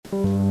This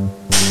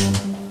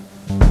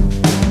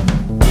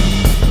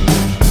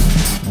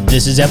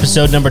is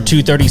episode number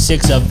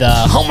 236 of the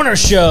Homeowner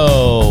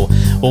Show.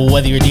 Well,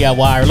 whether you're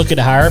DIY or looking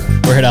to hire,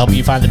 we're here to help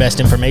you find the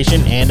best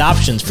information and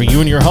options for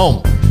you and your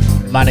home.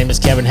 My name is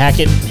Kevin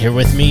Hackett. Here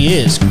with me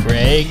is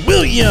Craig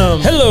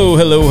Williams.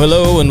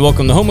 Hello, and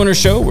welcome to Homeowner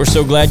Show. We're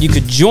so glad you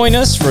could join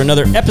us for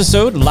another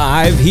episode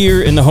live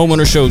here in the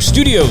Homeowner Show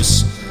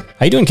studios.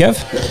 How you doing,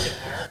 Kev?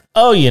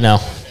 Oh, you know.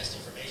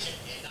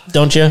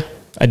 Don't you?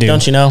 I do.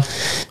 Don't you know?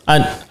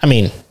 I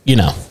mean, you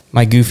know.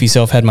 My goofy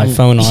self had my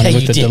phone on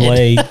with the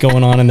delay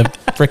going on in the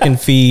frickin'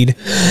 feed.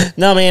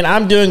 No, man,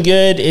 I'm doing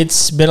good.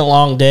 It's been a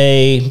long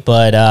day,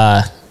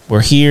 but we're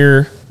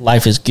here.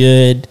 Life is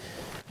good.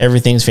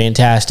 Everything's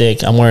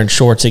fantastic. I'm wearing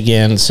shorts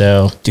again,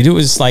 so. Dude, it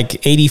was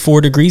like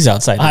 84 degrees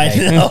outside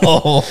today.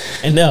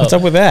 I know. What's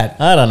up with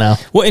that? I don't know.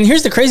 Well, and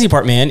here's the crazy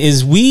part, man,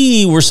 is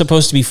we were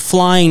supposed to be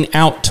flying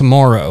out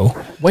tomorrow.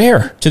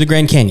 Where? To the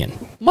Grand Canyon.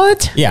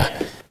 What?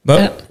 Yeah.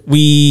 But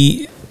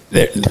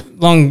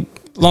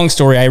long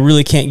story, I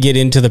really can't get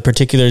into the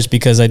particulars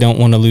because I don't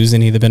want to lose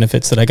any of the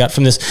benefits that I got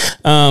from this.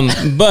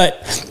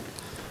 But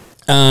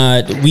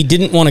we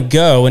didn't want to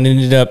go, and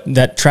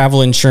that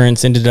travel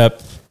insurance ended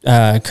up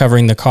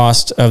covering the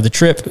cost of the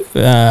trip.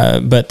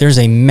 But there's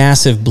a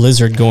massive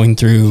blizzard going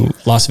through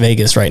Las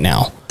Vegas right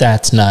now.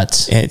 That's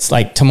nuts. It's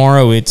like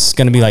tomorrow it's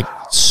going to be like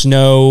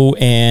snow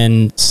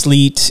and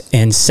sleet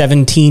and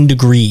 17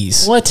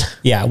 degrees. What?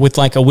 Yeah, with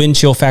like a wind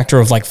chill factor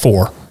of like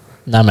 4.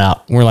 I'm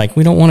out. We're like,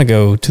 we don't want to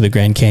go to the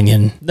Grand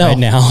Canyon right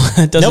now.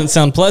 It doesn't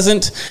sound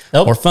pleasant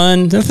or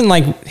fun. Nothing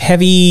like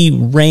heavy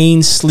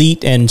rain,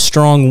 sleet, and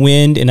strong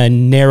wind in a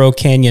narrow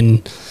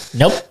canyon.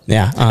 Nope.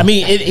 Yeah. I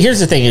mean, here's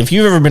the thing. If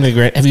you've ever been to the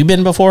Grand, have you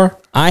been before?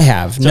 I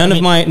have. So, none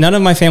of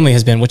my family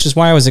has been, which is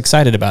why I was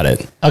excited about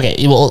it.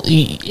 Okay. Well,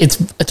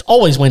 it's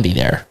always windy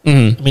there.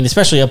 Mm-hmm. I mean,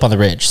 especially up on the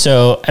ridge.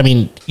 So, I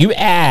mean, you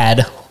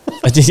add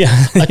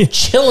a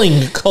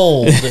chilling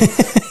cold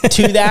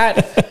to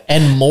that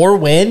and more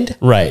wind.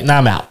 Right. And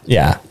I'm out.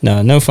 Yeah.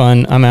 No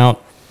fun. I'm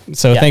out.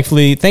 So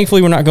thankfully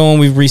we're not going.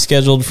 We've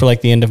rescheduled for like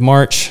the end of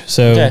March.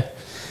 So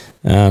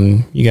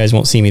you guys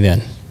won't see me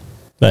then.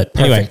 But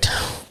Perfect.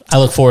 Anyway, I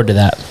look forward to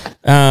that.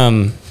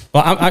 Well,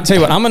 I'll tell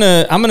you what, I'm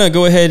gonna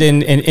go ahead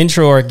and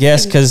intro our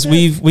guest because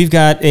we've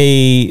got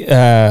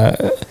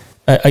a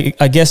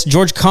guest,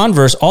 George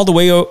Converse, all the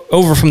way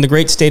over from the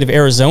great state of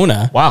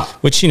Arizona. Wow.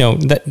 Which, you know,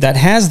 that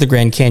has the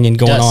Grand Canyon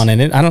going on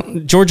in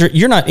it. George,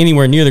 you're not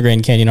anywhere near the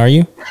Grand Canyon, are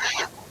you?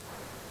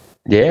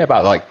 Yeah,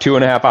 about like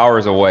 2.5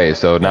 hours away,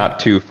 so not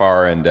too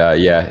far. And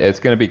it's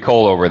going to be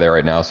cold over there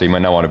right now, so you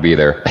might not want to be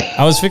there.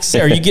 I was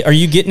fixing to say, are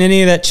you getting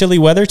any of that chilly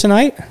weather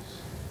tonight?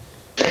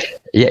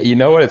 Yeah, you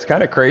know what? It's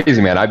kind of crazy,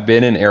 man. I've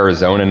been in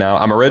Arizona now.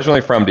 I'm originally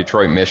from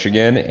Detroit,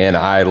 Michigan, and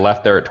I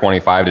left there at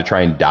 25 to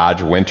try and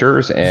dodge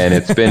winters. And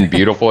it's been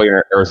beautiful in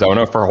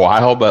Arizona for a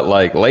while, but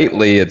like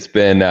lately, it's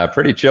been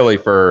pretty chilly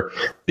for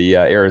the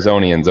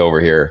Arizonians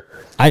over here.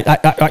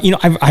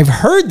 I've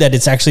heard that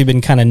it's actually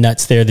been kind of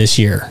nuts there this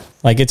year.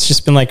 Like it's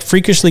just been like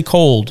freakishly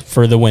cold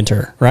for the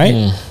winter,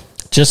 right?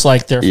 Just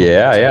like they're.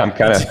 Yeah. I'm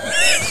kind of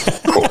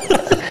cool.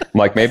 I'm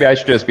like, maybe I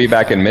should just be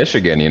back in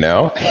Michigan, you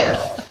know?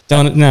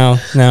 No.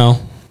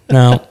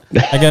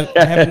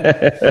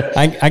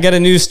 I got a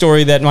news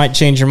story that might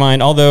change your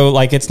mind. Although,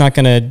 like, it's not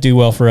going to do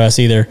well for us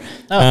either.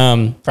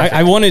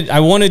 I wanted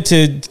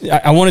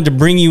to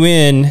bring you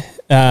in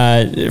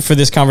for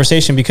this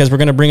conversation because we're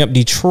going to bring up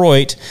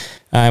Detroit,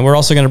 and we're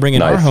also going to bring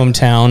in our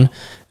hometown.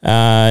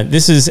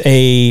 This is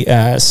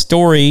a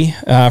story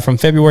from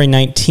February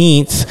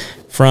 19th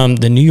from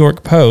the New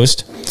York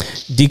Post,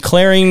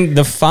 declaring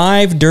the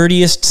 5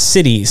 dirtiest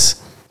cities.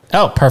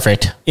 Oh,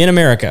 perfect. In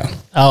America.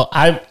 Oh,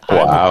 I'm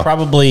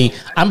probably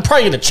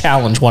going to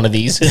challenge one of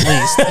these at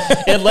least,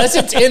 unless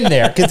it's in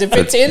there. Because if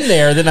it's in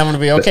there, then I'm going to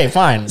be okay,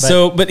 fine.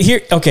 But here,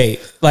 okay,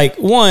 like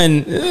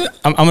one,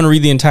 I'm going to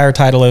read the entire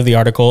title of the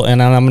article,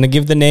 and I'm going to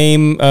give the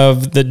name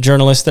of the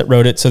journalist that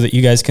wrote it so that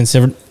you guys can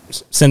send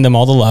them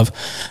all the love.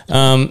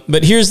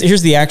 But here's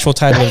the actual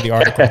title of the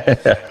article: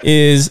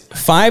 is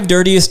 5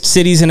 dirtiest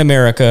cities in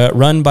America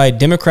run by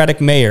Democratic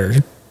mayor.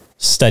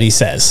 Study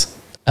says.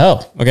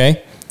 Oh,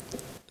 okay.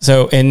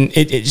 So, and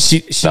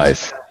she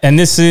nice. And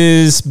this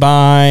is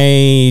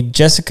by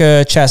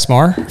Jessica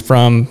Chasmar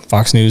from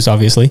Fox News,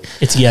 obviously.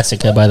 It's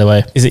Jessica, by the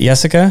way. Is it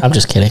Jessica? I'm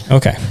just kidding.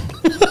 Okay.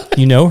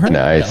 You know her?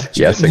 Nice. No.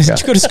 Jessica. Did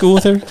you go to school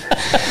with her?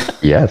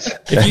 Yes.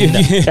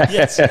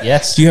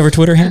 Yes. Do you have her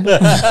Twitter handle?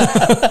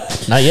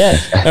 Not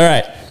yet. All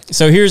right.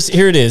 So here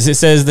it is. It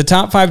says the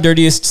top 5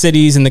 dirtiest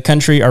cities in the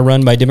country are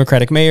run by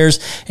Democratic mayors.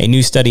 A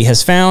new study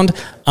has found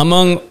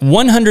among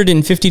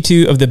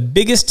 152 of the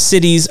biggest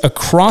cities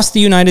across the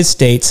United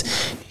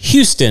States,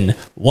 Houston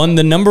won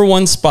the number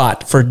 1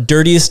 spot for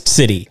dirtiest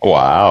city.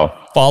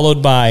 Wow.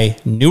 Followed by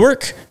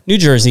Newark, New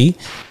Jersey,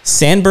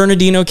 San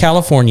Bernardino,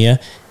 California,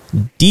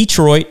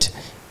 Detroit,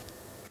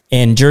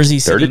 and Jersey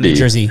City, New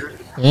Jersey.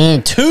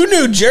 2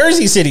 New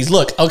Jersey cities.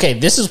 Look, okay,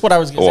 this is what I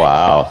was going to say.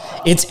 Wow.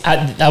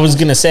 I was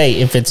going to say,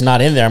 if it's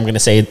not in there, I'm going to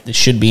say it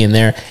should be in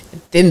there.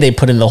 Then they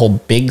put in the whole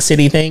big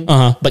city thing.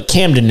 But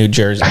Camden, New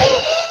Jersey.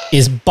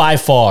 is by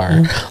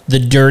far the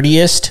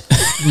dirtiest,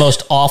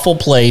 most awful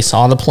place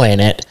on the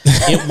planet.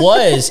 It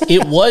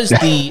was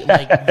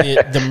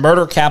the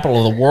murder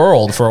capital of the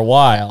world for a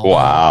while.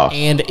 Wow.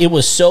 And it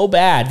was so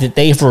bad that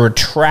they've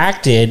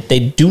retracted. They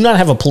do not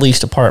have a police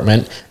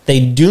department.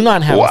 They do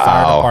not have a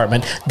fire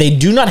department. They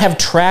do not have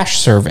trash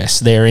service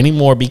there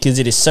anymore because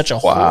it is such a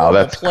horrible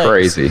that's place.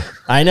 crazy.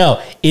 I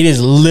know. It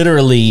is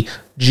literally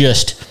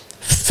just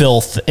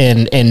filth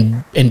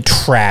and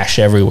trash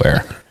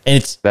everywhere.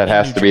 And That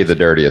has to be the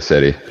dirtiest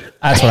city.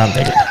 That's what I'm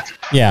thinking.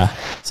 Yeah.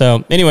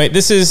 So anyway,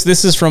 this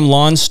is from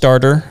Lawn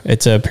Starter.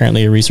 It's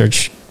apparently a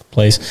research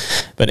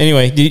place. But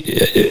anyway,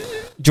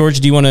 George,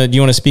 do you want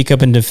to speak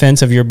up in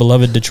defense of your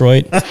beloved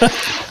Detroit?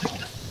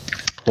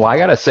 Well, I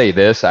got to say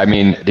this. I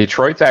mean,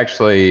 Detroit's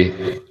actually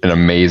an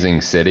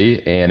amazing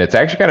city, and it's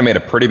actually kind of made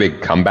a pretty big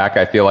comeback,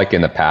 I feel like,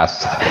 in the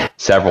past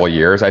several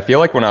years. I feel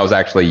like when I was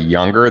actually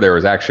younger, there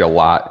was actually a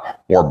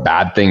lot more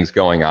bad things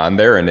going on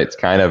there, and it's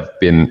kind of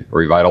been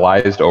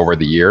revitalized over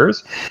the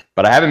years.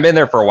 But I haven't been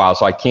there for a while,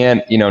 so I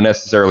can't,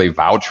 necessarily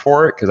vouch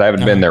for it because I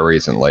haven't been there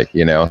recently,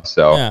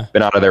 So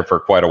been out of there for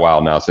quite a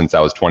while now since I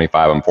was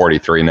 25. I'm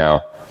 43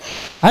 now.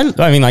 I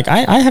mean, like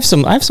I have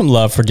some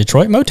love for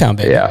Detroit Motown,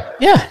 baby.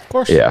 Yeah, of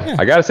course. Yeah.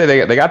 I gotta say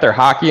they got their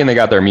hockey and they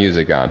got their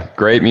music on.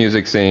 Great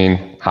music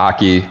scene,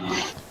 hockey,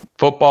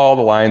 football.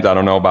 The Lions I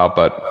don't know about,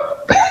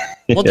 but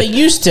well, they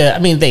used to. I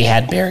mean, they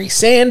had Barry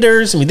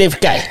Sanders. I mean,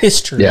 they've got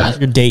history. Yeah.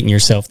 You're dating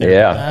yourself there.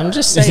 Yeah, I'm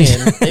just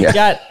saying they've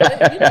got.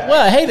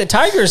 Well, hey, the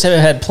Tigers have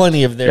had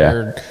plenty of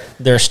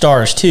their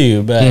stars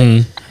too, but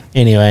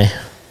anyway.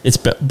 It's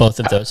both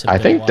of those. I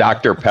think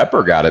Dr.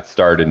 Pepper got it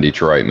started in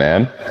Detroit,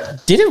 man.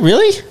 Did it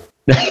really?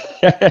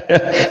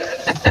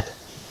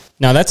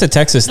 No, that's a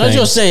Texas thing. I was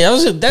going to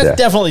say, that's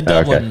definitely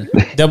Dublin.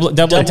 Okay.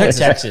 Dublin,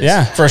 Texas.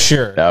 Yeah, for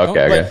sure.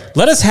 Okay.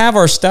 Let us have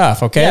our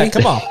stuff, okay? Yeah,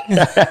 come on.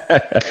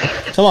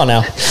 Come on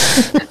now.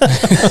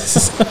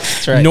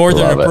 That's right.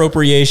 Northern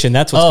appropriation.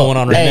 That's what's going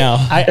on right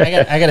now.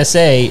 I got to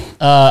say,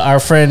 our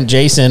friend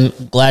Jason,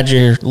 glad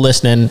you're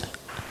listening.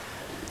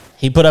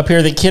 He put up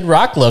here that Kid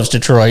Rock loves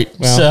Detroit.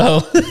 Well,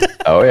 so.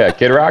 Oh, yeah.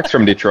 Kid Rock's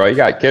from Detroit. You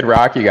got Kid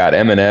Rock. You got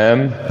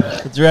Eminem.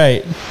 That's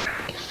right.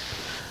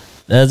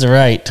 That's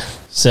right.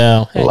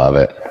 So. Hey. Love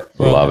it.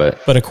 Love it.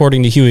 But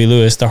according to Huey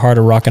Lewis, the heart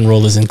of rock and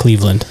roll is in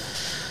Cleveland.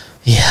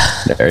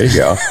 Yeah. There you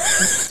go.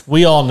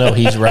 We all know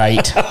he's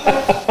right.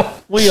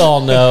 We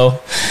all know.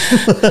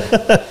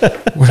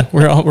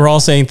 we're all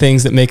saying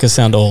things that make us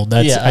sound old.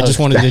 I just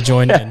wanted to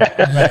join in.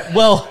 Right.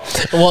 Well,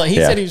 he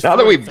said he was. Now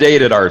that we've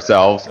dated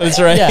ourselves.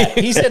 That's right. Yeah,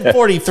 he said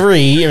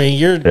 43. I mean,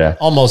 you're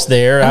almost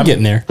there. I'm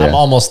getting there. I'm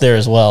almost there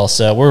as well.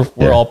 So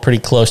we're all pretty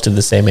close to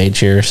the same age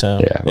here. So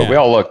but we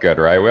all look good,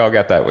 right? We all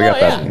got that. We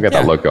got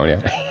that look going.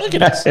 Yeah. Look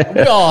at us.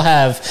 We all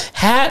have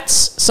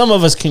hats. Some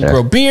of us can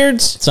grow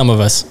beards. Some of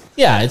us.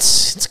 Yeah,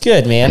 it's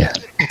good, man. Yeah.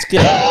 It's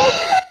good.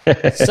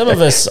 Some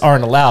of us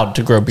aren't allowed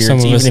to grow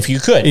beards, even if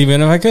you could.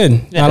 Even if I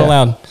could. Not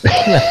allowed.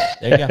 There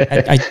you go.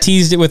 I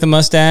teased it with a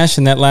mustache,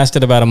 and that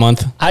lasted about a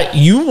month.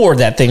 You wore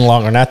that thing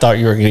longer than I thought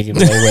you were going to get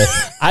away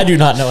with. I do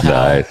not know how.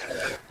 Nice.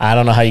 I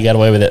don't know how you got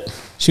away with it.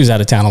 She was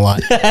out of town a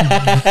lot.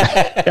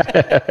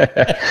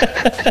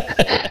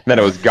 Then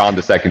it was gone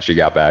the second she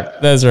got back.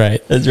 That's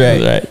right.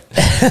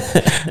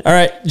 All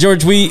right,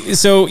 George,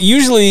 so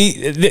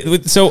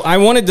I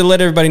wanted to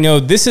let everybody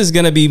know this is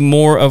going to be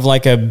more of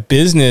like a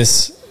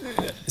business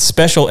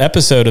special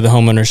episode of the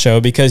Homeowner Show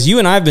because you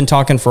and I have been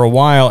talking for a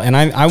while, and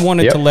I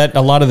wanted to let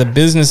a lot of the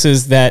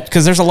businesses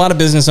because there's a lot of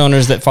business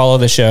owners that follow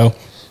the show,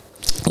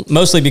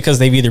 mostly because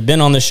they've either been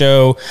on the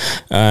show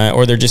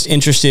or they're just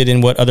interested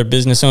in what other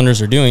business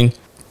owners are doing.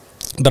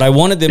 But I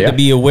wanted them to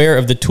be aware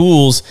of the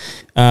tools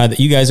that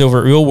you guys over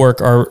at Real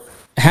Work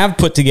have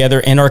put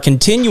together and are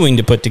continuing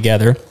to put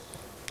together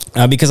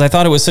because I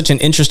thought it was such an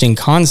interesting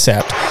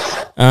concept.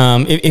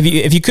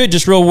 If you could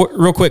just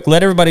real quick,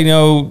 let everybody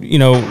know,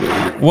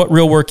 what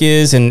Real Work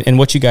is and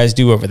what you guys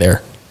do over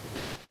there.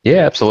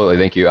 Yeah, absolutely.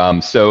 Thank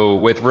you. So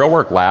with Real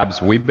Work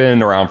Labs, we've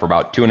been around for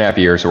about 2.5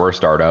 years. So we're a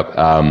startup.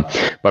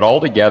 But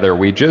altogether,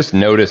 we just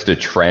noticed a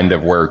trend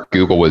of where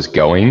Google was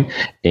going.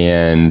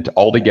 And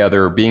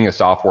altogether, being a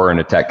software and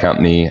a tech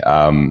company,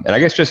 and I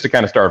guess just to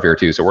kind of start off here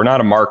too. So we're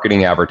not a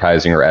marketing,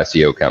 advertising, or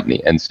SEO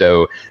company. And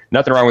so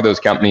nothing wrong with those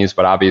companies.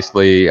 But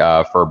obviously,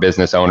 for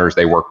business owners,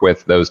 they work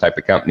with those type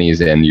of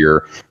companies. And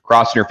you're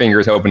crossing your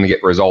fingers, hoping to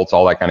get results,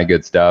 all that kind of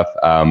good stuff.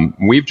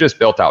 We've just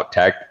built out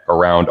tech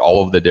around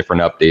all of the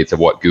different updates of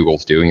what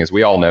Google's doing. As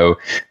we all know,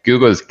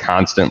 Google is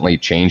constantly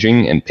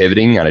changing and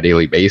pivoting on a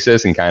daily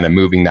basis and kind of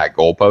moving that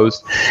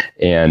goalpost.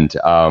 And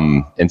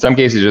in some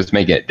cases, just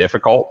making it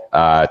difficult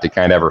to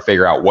kind of ever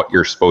figure out what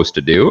you're supposed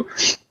to do.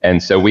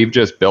 And so we've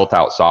just built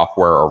out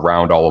software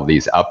around all of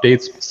these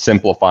updates,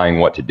 simplifying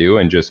what to do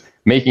and just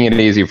making it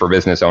easy for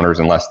business owners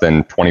in less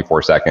than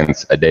 24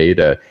 seconds a day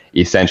to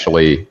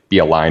essentially be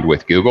aligned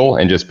with Google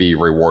and just be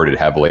rewarded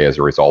heavily as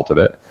a result of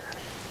it.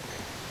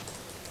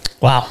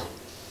 Wow.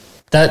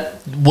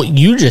 What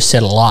you just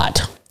said a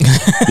lot.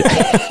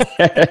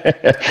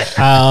 Let's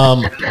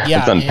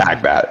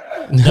unpack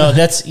that. No,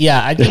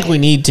 I think we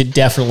need to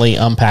definitely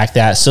unpack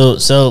that.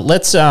 So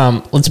let's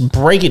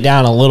break it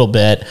down a little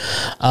bit.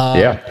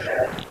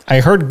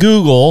 I heard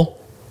Google,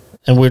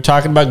 and we're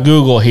talking about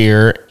Google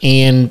here,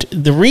 and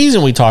the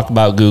reason we talk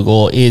about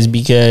Google is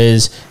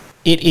because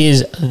it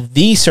is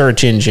the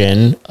search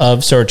engine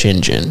of search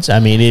engines. I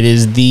mean, it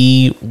is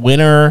the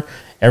winner.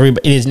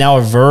 It is now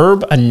a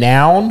verb, a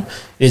noun.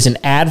 It is an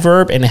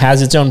adverb, and it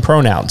has its own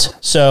pronouns.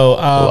 So,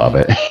 love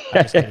it.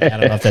 I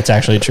don't know if that's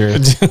actually true.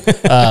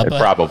 It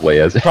probably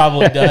is. It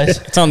probably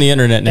does. It's on the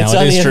internet now.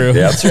 It is true. Yep.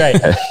 That's right.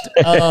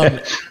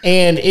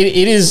 And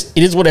it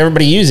is what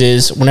everybody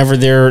uses whenever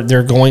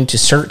they're going to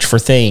search for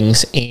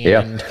things.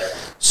 And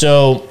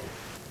so,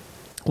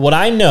 what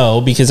I know,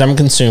 because I'm a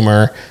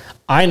consumer,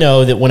 I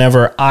know that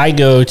whenever I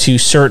go to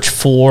search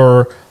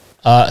for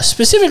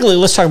specifically,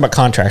 let's talk about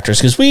contractors,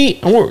 because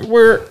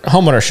we're a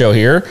homeowner show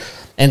here,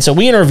 and so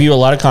we interview a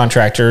lot of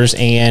contractors,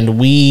 and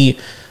we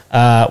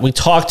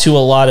talk to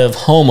a lot of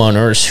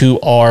homeowners who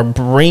are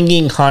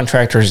bringing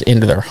contractors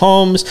into their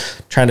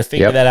homes, trying to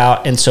figure that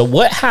out. And so,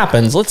 what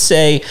happens? Let's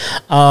say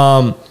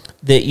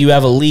that you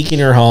have a leak in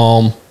your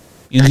home,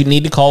 you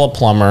need to call a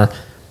plumber.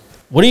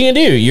 What are you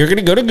gonna do? You're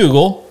gonna go to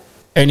Google,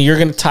 and you're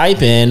gonna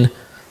type in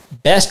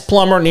best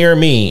plumber near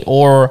me,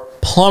 or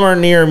plumber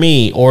near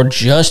me, or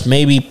just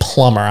maybe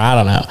plumber. I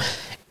don't know.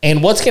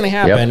 And what's going to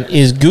happen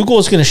is Google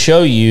is going to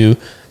show you,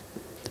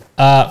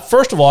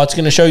 first of all, it's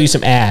going to show you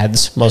some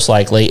ads, most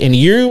likely. And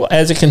you,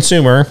 as a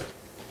consumer,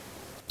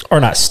 are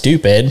not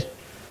stupid,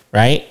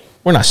 right?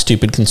 We're not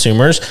stupid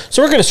consumers.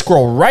 So we're going to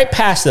scroll right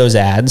past those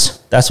ads.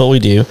 That's what we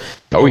do.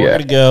 Oh, yeah.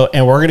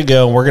 We're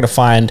going to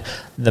find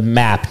the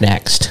map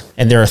next.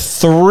 And there are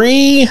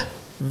 3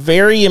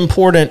 very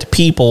important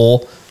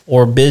people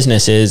or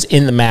businesses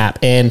in the map.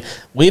 And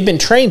we've been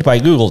trained by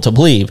Google to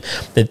believe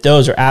that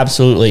those are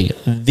absolutely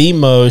the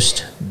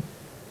most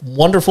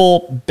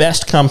wonderful,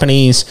 best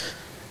companies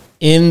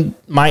in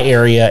my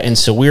area. And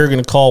so we're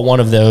going to call one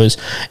of those.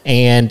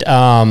 And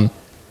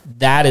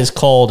that is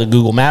called a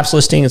Google Maps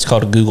listing. It's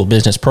called a Google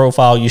Business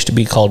Profile. It used to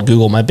be called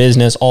Google My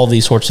Business, all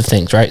these sorts of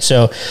things, right?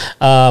 So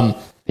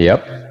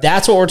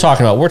that's what we're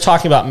talking about. We're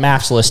talking about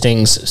maps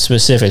listings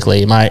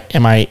specifically.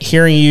 Am I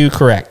hearing you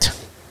correct?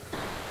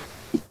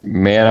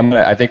 Man,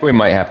 I think we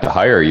might have to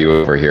hire you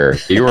over here.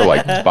 You were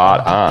like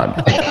spot on.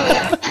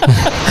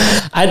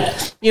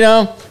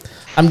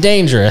 I'm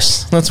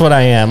dangerous. That's what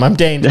I am. I'm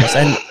dangerous.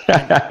 And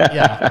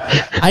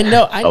I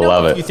know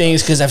a few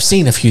things because I've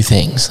seen a few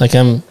things. Like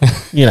I'm.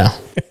 Yeah.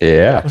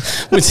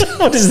 What is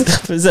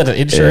that? An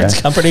insurance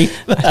company?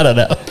 I don't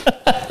know.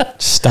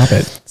 Stop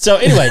it. So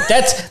anyway,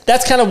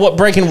 that's kind of what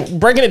breaking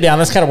it down.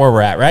 That's kind of where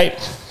we're at, right?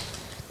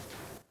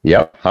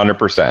 Yep,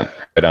 100%.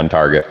 Right on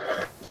target.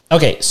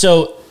 Okay,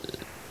 so.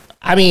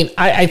 I mean,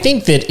 I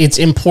think that it's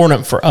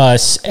important for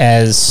us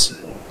as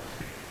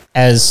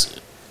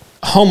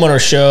homeowner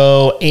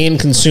show and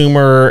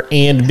consumer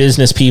and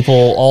business people,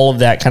 all of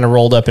that kind of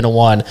rolled up into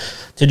one,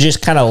 to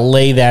just kind of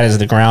lay that as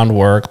the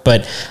groundwork.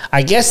 But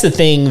I guess the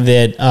thing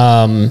that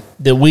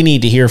that we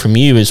need to hear from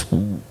you is,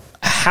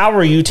 how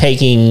are you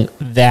taking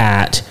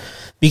that?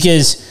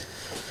 Because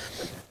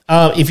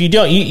if you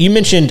don't, you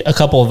mentioned a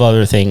couple of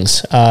other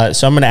things.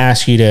 So I'm going to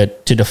ask you to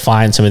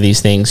define some of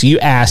these things. You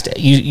asked,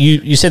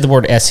 you said the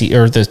word SEO,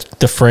 or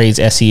the phrase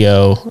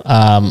SEO.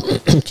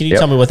 Can you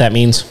tell me what that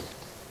means?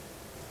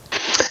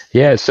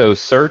 Yeah, so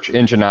search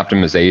engine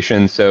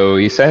optimization. So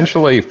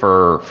essentially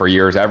for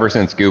years, ever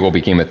since Google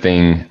became a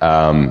thing,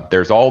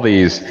 there's all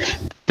these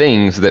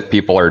things that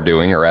people are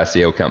doing, or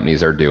SEO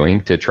companies are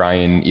doing, to try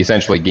and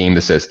essentially game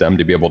the system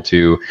to be able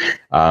to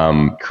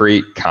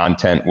create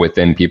content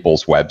within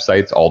people's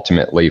websites,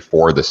 ultimately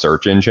for the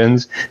search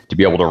engines, to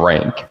be able to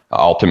rank,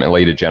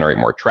 ultimately to generate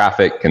more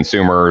traffic,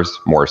 consumers,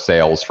 more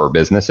sales for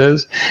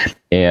businesses.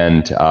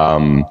 And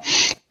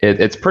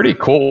it's pretty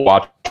cool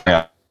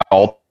watching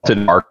all to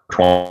Mark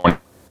 20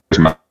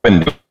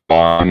 when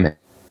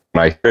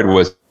I heard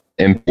was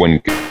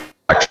when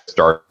I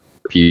started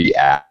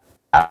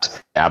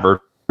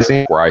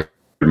advertising, where I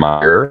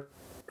admire,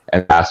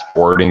 and fast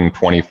forwarding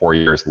 24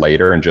 years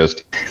later and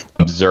just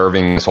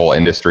observing this whole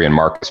industry and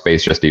market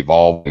space just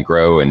evolve and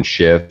grow and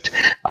shift.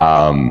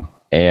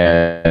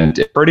 And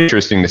it's pretty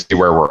interesting to see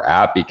where we're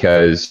at,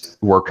 because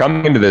we're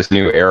coming into this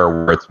new era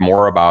where it's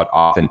more about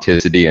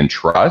authenticity and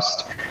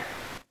trust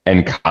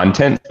and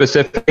content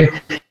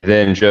specific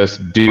than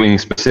just doing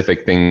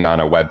specific things on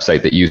a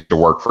website that used to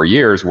work for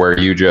years, where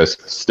you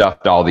just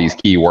stuffed all these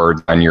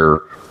keywords on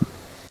your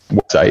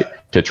website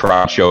to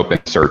try and show up in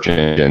search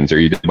engines, or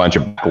you did a bunch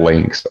of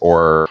links,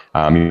 or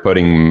you're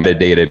putting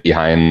metadata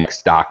behind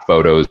stock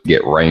photos to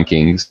get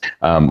rankings.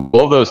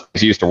 All of those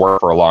things used to work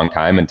for a long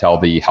time until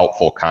the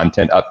helpful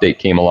content update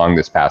came along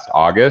this past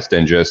August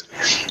and just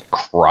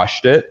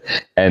crushed it.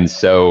 And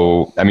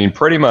so, I mean,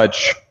 pretty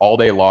much all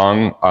day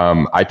long,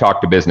 I talk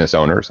to business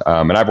owners,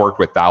 and I've worked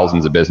with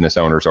thousands of business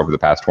owners over the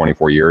past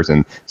 24 years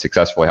and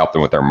successfully helped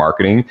them with their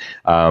marketing.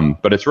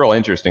 But it's real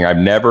interesting. I've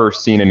never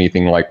seen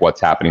anything like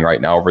what's happening right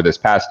now over this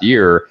past year.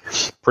 year,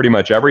 pretty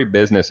much every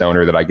business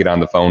owner that I get on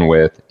the phone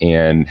with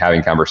and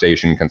having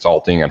conversation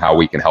consulting on how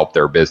we can help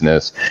their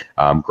business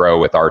grow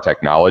with our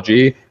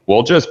technology,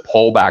 we'll just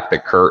pull back the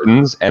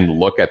curtains and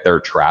look at their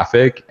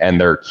traffic and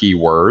their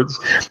keywords.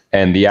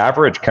 And the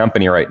average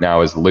company right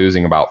now is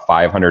losing about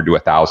 500 to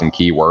 1,000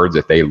 keywords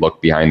if they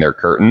look behind their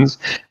curtains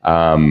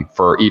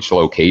for each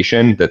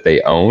location that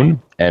they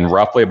own, and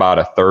roughly about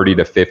a 30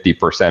 to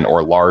 50%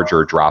 or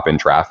larger drop in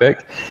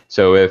traffic.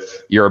 So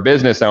if you're a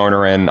business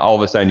owner and all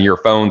of a sudden your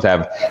phones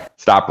have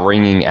stopped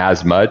ringing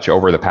as much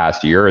over the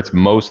past year, it's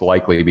most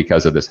likely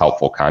because of this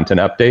helpful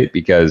content update,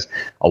 because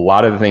a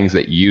lot of the things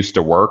that used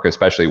to work,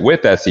 especially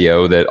with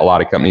SEO, that a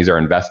lot of companies are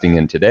investing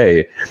in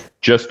today,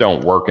 just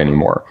don't work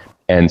anymore.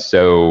 And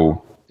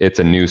so it's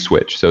a new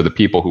switch. So the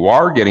people who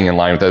are getting in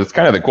line with it, it's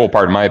kind of the cool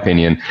part, in my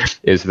opinion,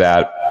 is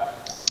that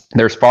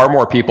there's far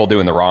more people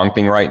doing the wrong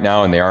thing right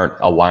now, and they aren't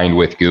aligned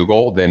with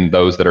Google, than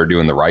those that are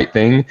doing the right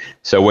thing.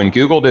 So when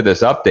Google did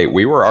this update,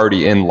 we were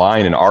already in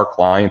line, and our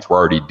clients were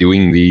already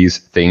doing these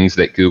things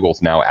that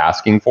Google's now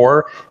asking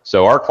for.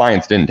 So our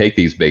clients didn't take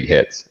these big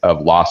hits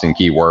of loss in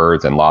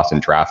keywords and loss in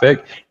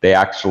traffic. They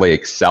actually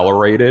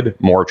accelerated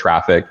more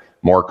traffic,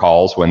 more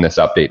calls when this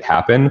update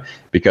happened,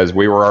 because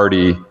we were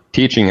already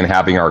teaching and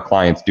having our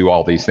clients do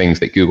all these things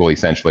that Google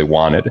essentially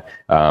wanted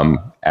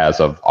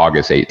as of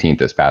August 18th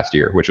this past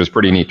year, which was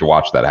pretty neat to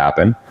watch that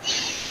happen.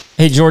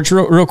 Hey, George,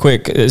 real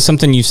quick,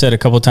 something you've said a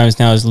couple of times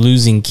now is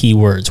losing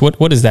keywords.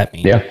 What does that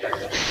mean?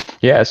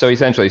 Yeah. So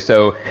essentially,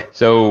 so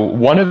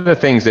one of the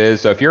things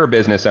is, so if you're a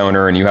business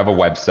owner and you have a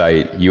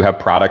website, you have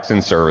products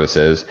and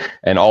services,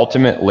 and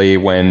ultimately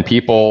when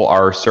people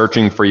are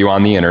searching for you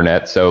on the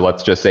internet, so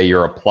let's just say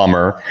you're a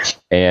plumber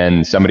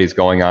and somebody's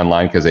going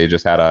online because they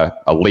just had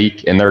a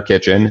leak in their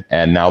kitchen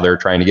and now they're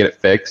trying to get it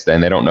fixed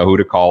and they don't know who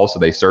to call. So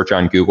they search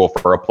on Google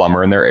for a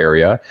plumber in their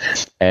area.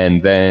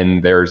 And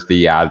then there's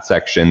the ad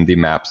section, the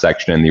map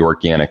section, and the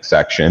organic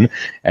section.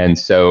 And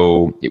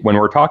so when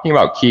we're talking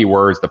about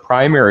keywords, the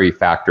primary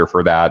factor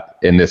for that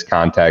in this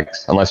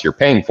context, unless you're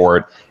paying for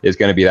it, is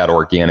going to be that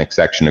organic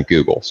section of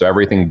Google. So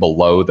everything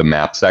below the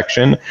map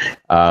section.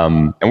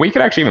 And we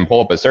can actually even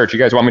pull up a search. You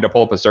guys want me to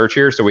pull up a search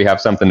here so we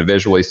have something to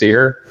visually see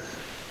here?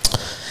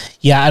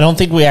 Yeah, I don't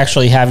think we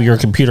actually have your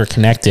computer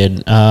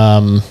connected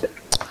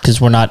because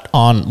we're not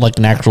on like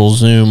an actual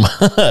Zoom.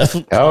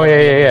 Oh,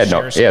 yeah.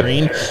 No,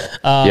 screen.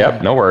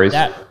 Yep, no worries.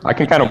 I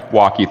can kind of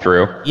walk you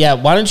through. Yeah,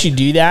 why don't you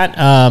do that?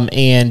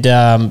 And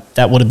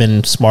that would have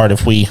been smart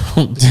if we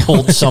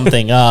pulled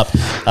something up. We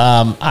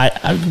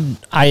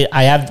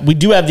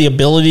do have the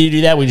ability to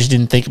do that. We just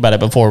didn't think about it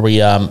before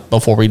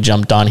we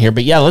jumped on here.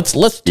 But yeah, let's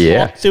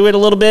talk through it a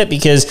little bit,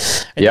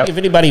 because I think if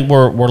anybody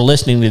were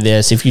listening to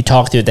this, if you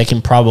talk to it, they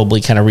can probably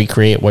kind of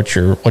recreate what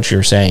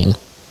you're saying.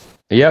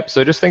 Yep.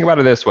 So just think about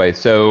it this way.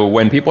 So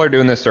when people are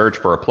doing this search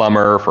for a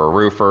plumber, for a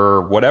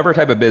roofer, whatever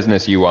type of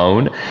business you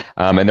own,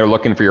 and they're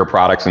looking for your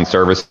products and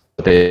services,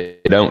 but they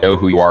don't know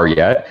who you are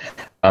yet,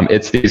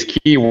 it's these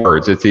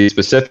keywords. It's these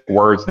specific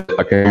words that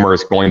a consumer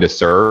is going to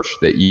search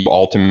that you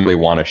ultimately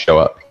want to show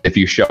up. If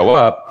you show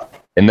up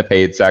in the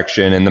paid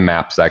section, in the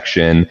map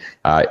section,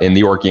 in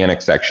the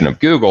organic section of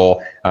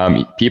Google,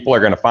 people are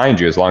going to find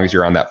you as long as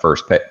you're on that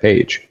first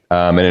page.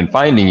 And in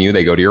finding you,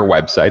 they go to your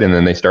website and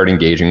then they start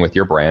engaging with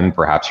your brand, and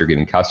perhaps you're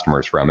getting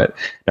customers from it.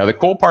 Now, the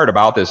cool part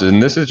about this,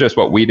 and this is just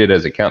what we did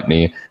as a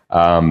company,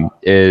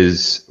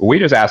 is we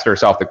just asked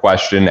ourselves the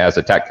question as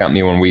a tech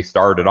company when we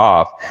started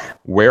off,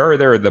 where are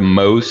there the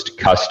most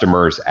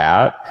customers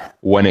at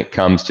when it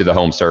comes to the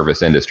home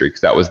service industry?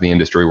 Because that was the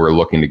industry we're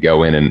looking to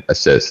go in and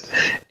assist.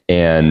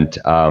 And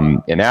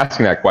in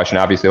asking that question,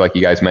 obviously, like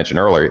you guys mentioned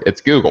earlier,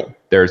 it's Google.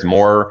 There's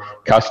more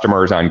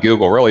customers on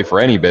Google really for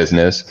any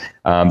business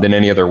than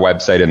any other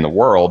website in the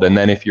world. And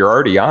then if you're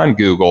already on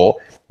Google,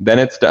 then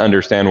it's to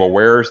understand, well,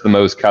 where's the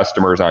most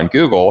customers on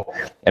Google?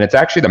 And it's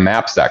actually the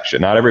map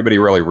section. Not everybody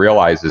really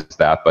realizes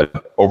that,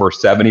 but over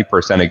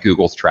 70% of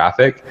Google's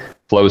traffic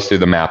flows through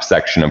the map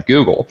section of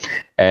Google.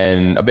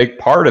 And a big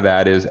part of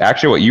that is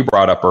actually what you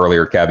brought up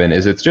earlier, Kevin,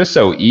 is it's just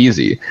so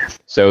easy.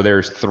 So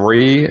there's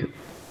 3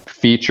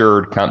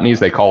 featured companies.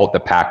 They call it the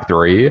Pack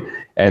 3.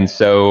 And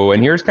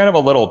here's kind of a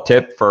little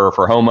tip for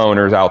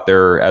homeowners out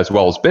there as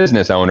well as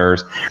business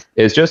owners,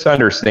 is just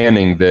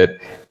understanding that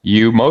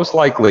you most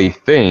likely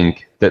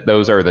think that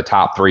those are the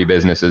top 3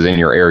 businesses in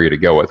your area to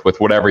go with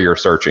whatever you're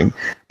searching.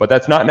 But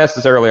that's not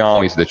necessarily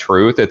always the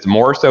truth. It's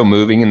more so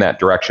moving in that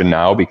direction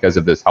now because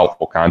of this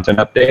helpful content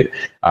update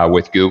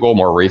with Google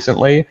more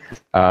recently.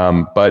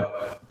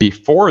 But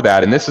before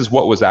that, and this is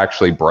what was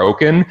actually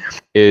broken,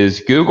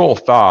 is Google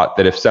thought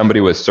that if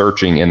somebody was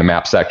searching in the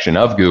map section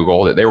of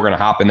Google, that they were going to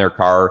hop in their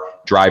car,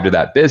 drive to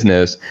that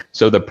business.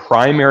 So the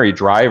primary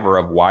driver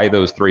of why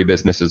those 3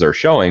 businesses are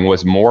showing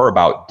was more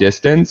about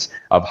distance,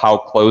 of how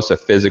close a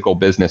physical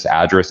business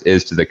address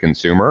is to the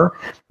consumer.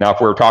 Now,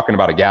 if we're talking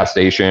about a gas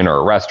station or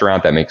a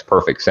restaurant, that makes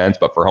perfect sense.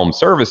 But for home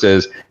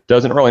services,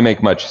 doesn't really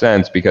make much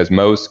sense, because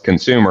most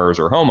consumers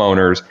or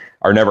homeowners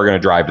are never going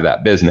to drive to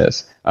that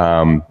business.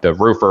 The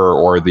roofer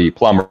or the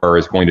plumber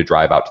is going to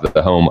drive out to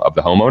the home of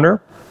the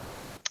homeowner.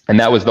 And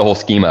that was the whole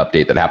schema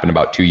update that happened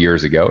about 2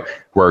 years ago,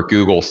 where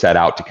Google set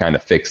out to kind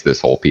of fix this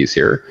whole piece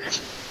here.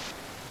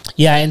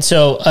 Yeah, and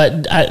so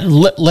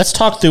let's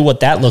talk through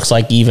what that looks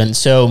like even.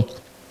 So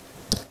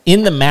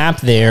in the map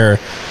there,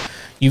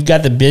 you've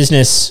got the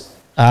business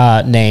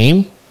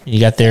name, you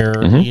got their,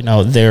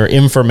 their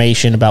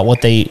information about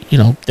what they,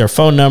 their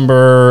phone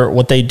number,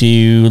 what they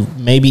do,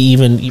 maybe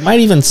even, you might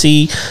even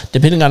see,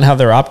 depending on how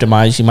they're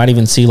optimized, you might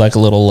even see like a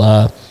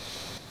little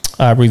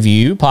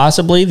review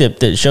possibly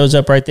that shows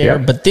up right there.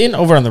 Yeah. But then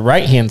over on the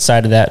right-hand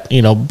side of that,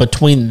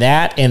 between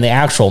that and the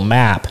actual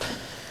map,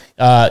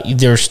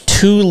 there's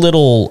two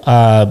little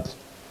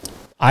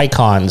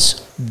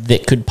icons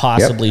that could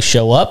possibly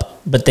show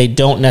up, but they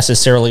don't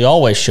necessarily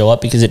always show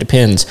up because it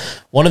depends.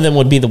 One of them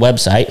would be the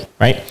website,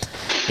 right?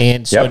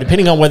 And so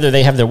depending on whether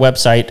they have their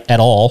website at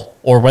all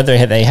or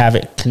whether they have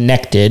it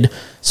connected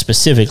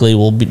specifically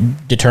will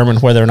determine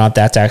whether or not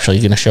that's actually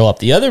going to show up.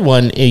 The other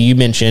one you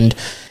mentioned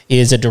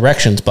is a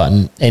directions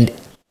button. And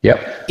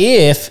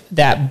if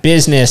that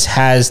business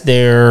has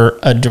their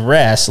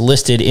address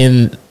listed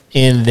in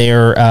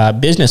their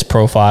business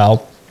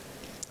profile,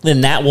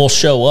 then that will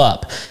show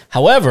up.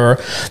 However,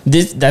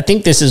 I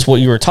think this is what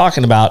you were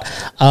talking about.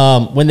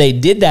 When they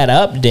did that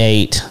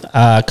update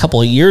a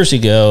couple of years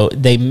ago,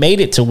 they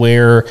made it to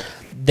where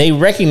they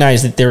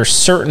recognize that there are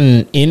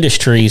certain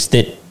industries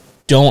that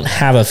don't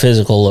have a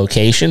physical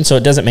location, so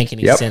it doesn't make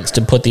any sense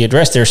to put the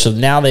address there. So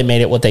now they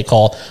made it what they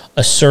call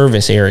a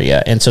service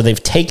area, and so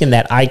they've taken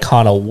that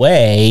icon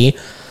away.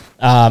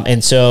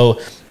 And so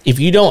if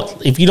you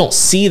don't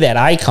see that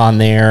icon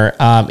there,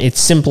 it's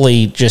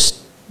simply just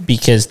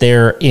because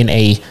they're in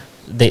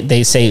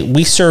they say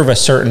we serve a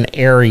certain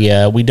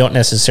area. We don't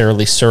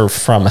necessarily serve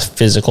from a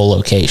physical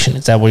location.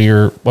 Is that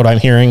what I'm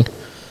hearing?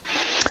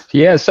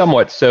 Yeah,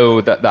 somewhat.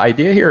 So the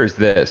idea here is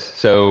this.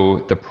 So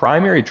the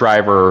primary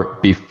driver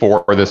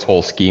before this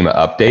whole schema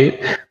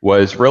update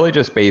was really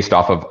just based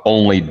off of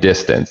only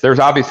distance. There's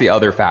obviously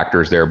other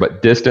factors there,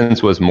 but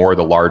distance was more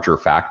the larger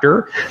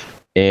factor.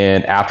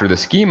 And after the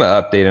schema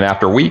update and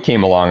after we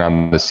came along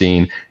on the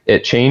scene,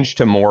 it changed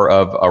to more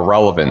of a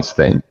relevance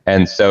thing.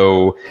 And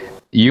so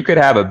you could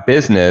have a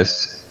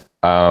business,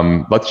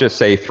 let's just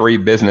say 3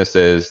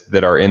 businesses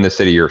that are in the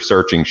city you're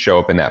searching show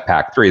up in that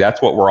pack 3.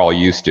 That's what we're all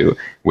used to.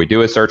 We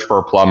do a search for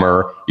a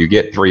plumber. You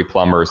get 3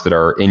 plumbers that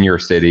are in your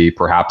city,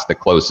 perhaps the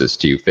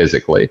closest to you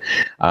physically.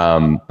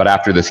 But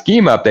after the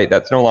schema update,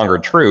 that's no longer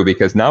true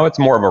because now it's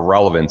more of a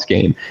relevance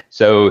game.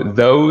 So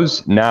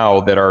those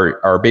now that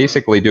are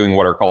basically doing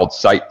what are called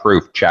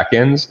site-proof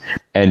check-ins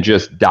and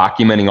just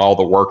documenting all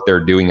the work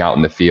they're doing out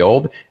in the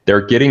field, they're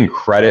getting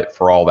credit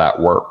for all that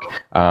work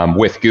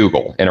with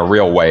Google in a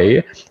real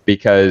way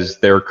because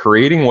they're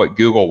creating what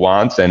Google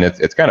wants. And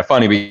it's kind of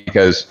funny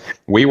because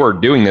we were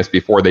doing this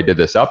before they did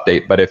this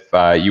update. But if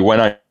you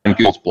went on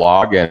Google's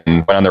blog and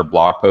went on their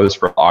blog post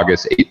from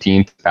August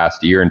 18th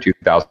past year in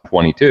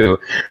 2022,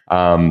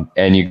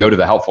 and you go to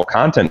the helpful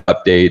content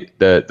update,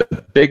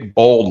 the big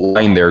bold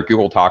line there,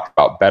 Google talked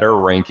about better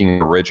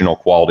ranking original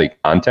quality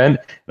content.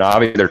 Now,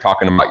 obviously, they're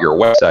talking about your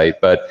website,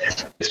 but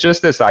it's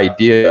just this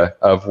idea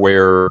of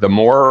where the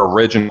more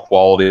original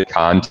quality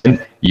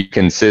content you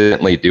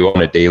consistently do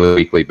on a daily,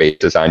 weekly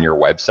basis on your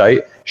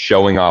website,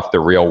 showing off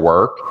the real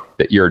work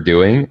that you're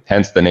doing,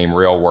 hence the name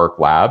Real Work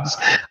Labs,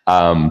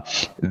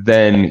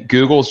 then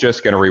Google's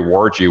just going to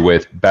reward you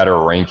with better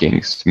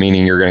rankings,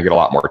 meaning you're going to get a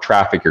lot more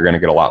traffic, you're going to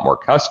get a lot more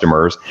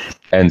customers.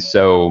 And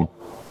so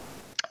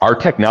our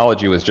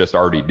technology was just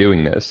already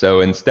doing this. So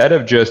instead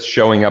of just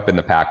showing up in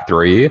the pack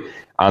 3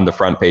 on the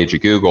front page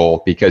of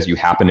Google because you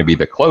happen to be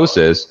the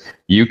closest,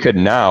 you could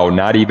now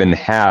not even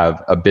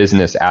have a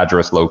business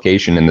address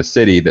location in the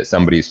city that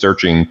somebody's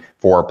searching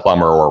for a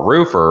plumber or a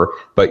roofer,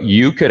 but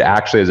you could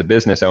actually, as a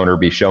business owner,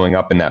 be showing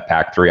up in that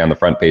pack 3 on the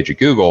front page of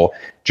Google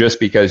just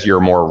because you're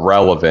more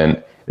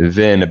relevant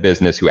than a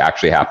business who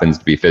actually happens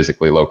to be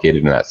physically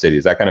located in that city.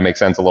 Does that kind of make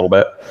sense a little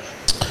bit?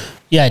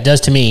 Yeah, it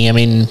does to me. I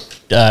mean,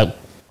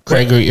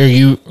 Craig, are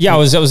you? Yeah, I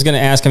was going to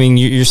ask. I mean,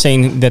 you're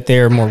saying that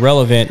they're more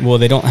relevant. Well,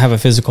 they don't have a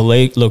physical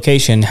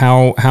location.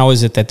 How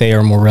is it that they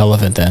are more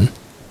relevant then?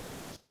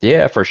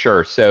 Yeah, for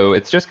sure. So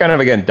it's just kind of,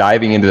 again,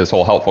 diving into this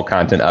whole helpful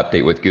content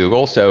update with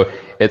Google. So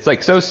it's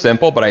like so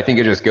simple, but I think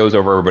it just goes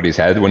over everybody's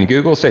head. When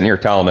Google's sitting here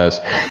telling us,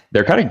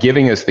 they're kind of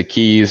giving us the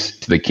keys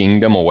to the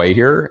kingdom away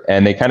here.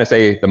 And they kind of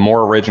say the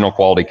more original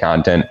quality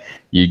content,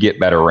 you get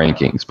better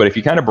rankings. But if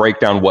you kind of break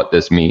down what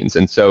this means,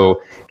 and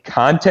so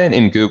content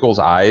in Google's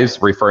eyes,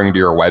 referring to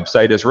your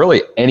website, is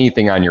really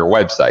anything on your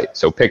website.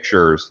 So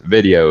pictures,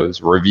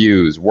 videos,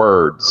 reviews,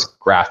 words,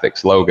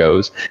 graphics,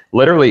 logos,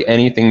 literally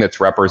anything that's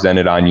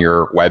represented on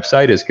your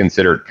website is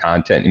considered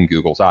content in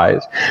Google's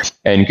eyes.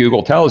 And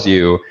Google tells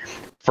you,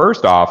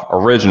 first off,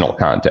 original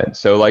content.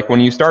 So like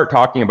when you start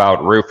talking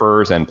about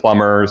roofers and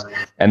plumbers,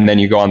 and then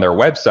you go on their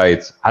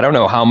websites, I don't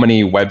know how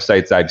many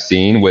websites I've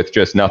seen with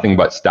just nothing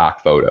but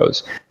stock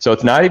photos. So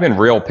it's not even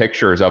real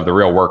pictures of the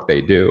real work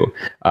they do.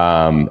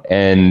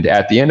 And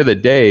at the end of the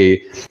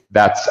day,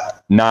 that's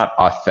not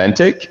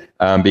authentic.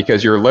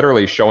 Because you're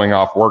literally showing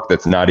off work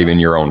that's not even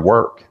your own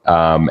work,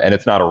 and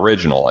it's not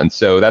original. And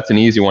so that's an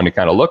easy one to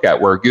kind of look at,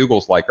 where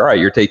Google's like, all right,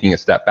 you're taking a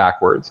step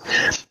backwards.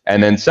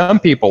 And then some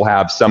people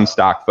have some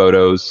stock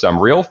photos, some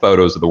real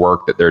photos of the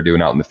work that they're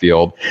doing out in the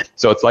field.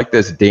 So it's like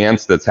this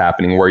dance that's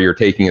happening where you're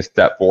taking a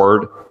step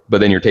forward, but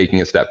then you're taking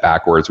a step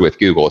backwards with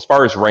Google as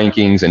far as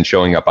rankings and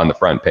showing up on the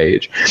front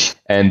page.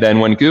 And then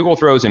when Google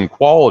throws in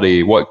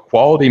quality, what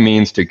quality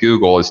means to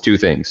Google is two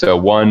things. So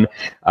one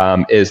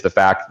is the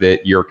fact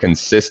that you're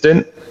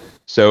consistent.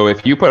 So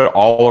if you put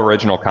all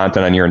original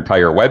content on your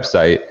entire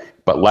website,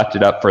 but left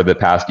it up for the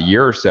past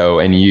year or so,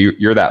 and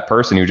you're that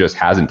person who just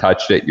hasn't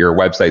touched it, your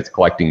website's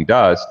collecting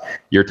dust,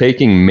 you're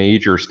taking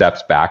major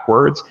steps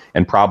backwards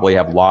and probably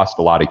have lost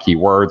a lot of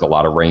keywords, a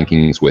lot of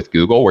rankings with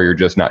Google, where you're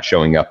just not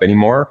showing up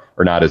anymore,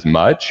 or not as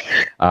much,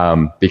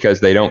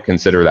 because they don't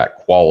consider that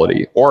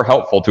quality or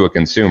helpful to a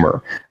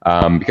consumer.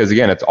 Because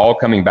again, it's all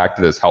coming back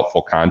to this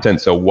helpful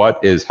content. So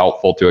what is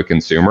helpful to a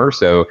consumer?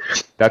 So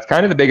that's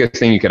kind of the biggest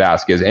thing you could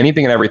ask, is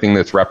anything and everything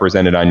that's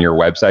represented on your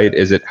website,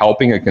 is it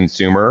helping a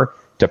consumer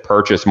to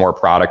purchase more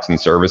products and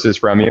services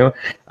from you?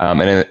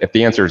 And if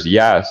the answer is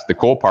yes, the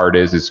cool part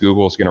is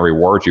Google's going to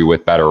reward you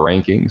with better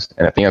rankings.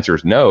 And if the answer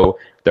is no,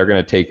 they're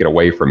going to take it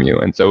away from you.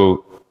 And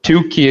so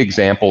two key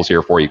examples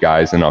here for you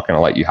guys, and I'll kind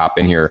of let you hop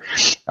in here,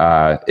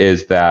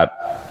 is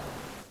that,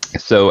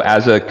 so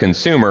as a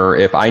consumer,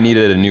 if I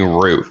needed a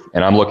new roof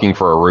and I'm looking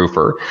for a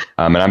roofer,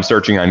 and I'm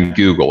searching on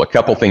Google, a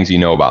couple things you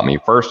know about me.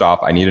 First off,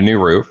 I need a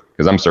new roof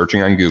because I'm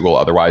searching on Google.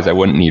 Otherwise, I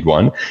wouldn't need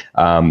one.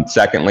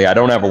 Secondly, I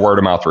don't have a word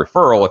of mouth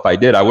referral. If I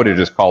did, I would have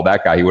just called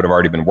that guy. He would have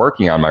already been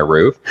working on my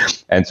roof.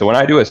 And so when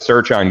I do a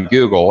search on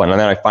Google and then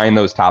I find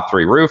those top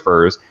 3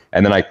 roofers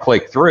and then I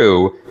click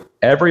through,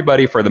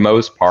 everybody for the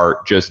most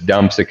part just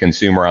dumps a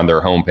consumer on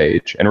their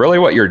homepage. And really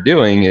what you're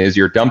doing is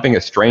you're dumping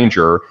a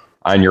stranger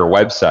on your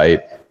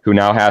website who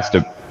now has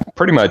to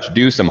pretty much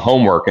do some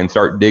homework and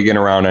start digging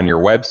around on your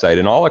website.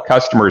 And all a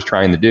customer is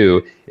trying to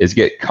do is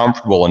get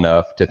comfortable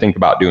enough to think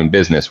about doing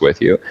business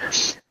with you.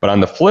 But on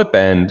the flip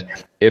end,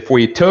 if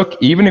we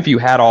took, even if you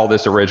had all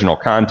this original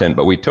content,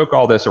 but we took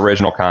all this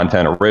original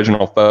content,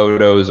 original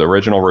photos,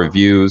 original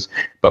reviews,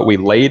 but we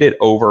laid it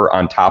over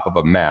on top of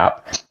a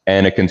map,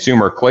 and a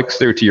consumer clicks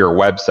through to your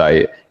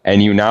website,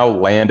 and you now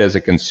land as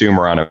a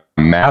consumer on a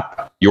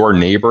map, your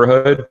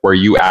neighborhood where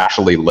you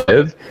actually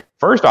live.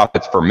 First off,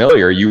 it's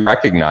familiar, you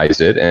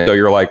recognize it, and so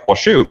you're like, well,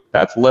 shoot,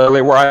 that's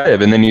literally where I live.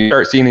 And then you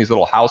start seeing these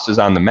little houses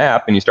on the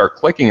map, and you start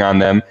clicking on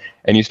them,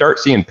 and you start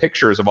seeing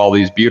pictures of all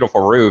these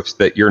beautiful roofs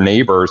that your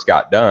neighbors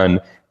got done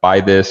by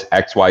this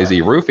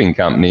XYZ roofing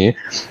company.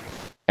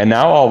 And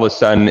now all of a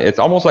sudden, it's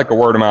almost like a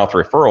word of mouth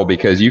referral,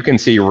 because you can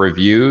see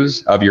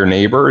reviews of your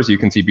neighbors. You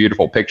can see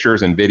beautiful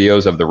pictures and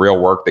videos of the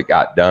real work that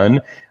got done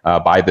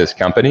by this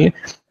company.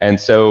 And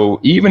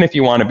so even if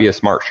you want to be a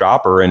smart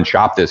shopper and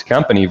shop this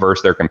company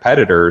versus their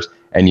competitors,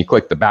 and you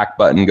click the back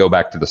button, go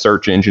back to the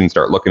search engine,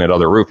 start looking at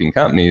other roofing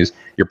companies,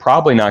 you're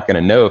probably not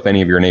going to know if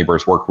any of your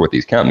neighbors work with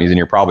these companies, and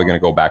you're probably going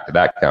to go back to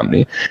that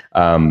company.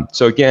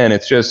 So again,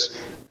 it's just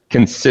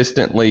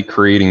consistently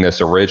creating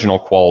this original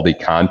quality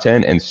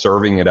content and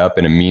serving it up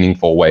in a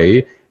meaningful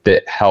way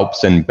that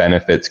helps and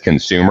benefits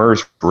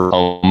consumers,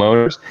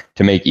 homeowners,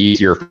 to make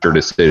easier future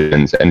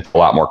decisions and feel a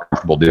lot more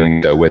comfortable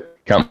doing so with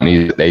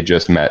companies that they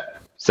just met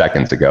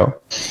seconds ago.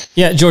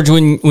 Yeah, George,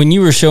 when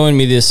you were showing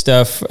me this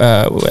stuff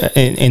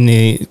in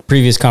the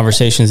previous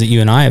conversations that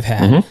you and I have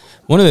had,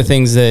 one of the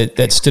things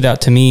that stood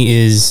out to me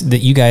is that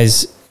you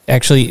guys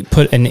actually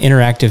put an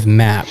interactive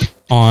map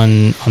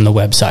on the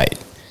website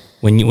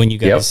when you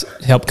guys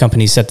help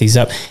companies set these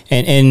up.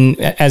 And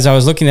as I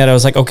was looking at it, I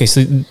was like, okay,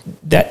 so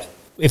that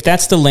if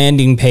that's the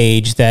landing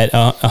page that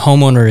a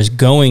homeowner is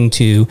going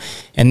to,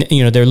 and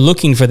they're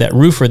looking for that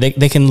roofer,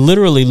 they can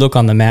literally look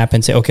on the map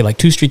and say, okay, like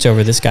 2 streets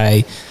over, this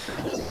guy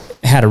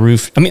had a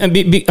roof.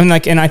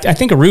 I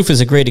think a roof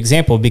is a great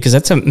example, because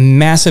that's a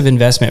massive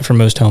investment for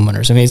most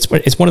homeowners. I mean,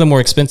 it's one of the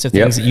more expensive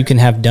things that you can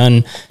have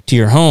done to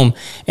your home.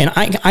 And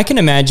I can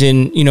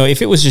imagine,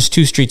 if it was just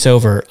 2 streets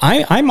over,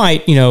 I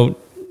might,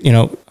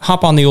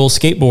 hop on the old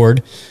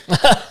skateboard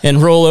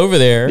and roll over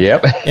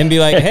there and be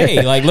like,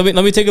 hey, like, let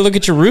me take a look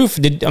at your roof.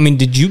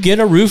 Did you get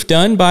a roof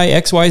done by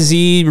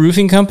XYZ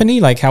roofing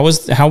company? Like, how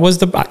was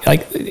the,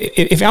 like,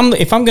 if I'm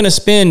going to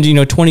spend,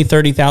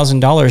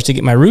 $20,000-$30,000 to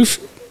get my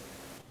roof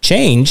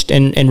changed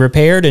and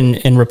repaired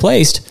and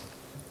replaced,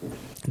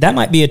 that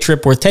might be a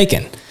trip worth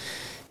taking.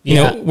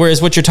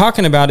 Whereas what you're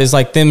talking about is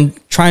like them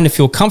trying to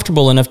feel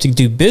comfortable enough to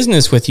do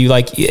business with you.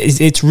 Like,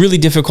 it's really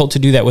difficult to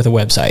do that with a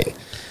website.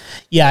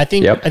 Yeah, I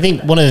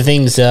think one of the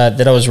things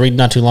that I was reading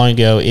not too long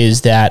ago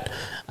is that,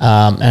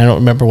 and I don't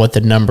remember what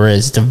the number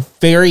is, it's a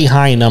very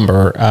high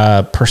number,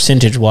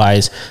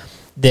 percentage-wise,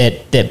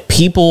 that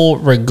people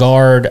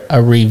regard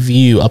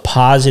a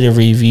positive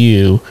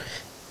review,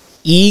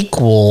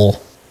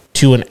 equal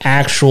to an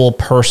actual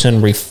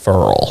person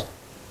referral.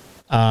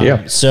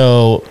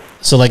 So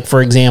like,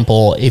 for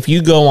example, if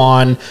you go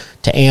on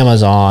to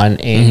Amazon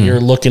and you're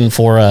looking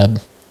for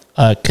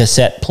a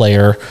cassette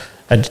player,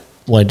 a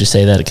wanted to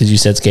say that because you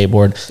said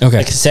skateboard.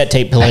 Okay. A cassette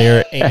tape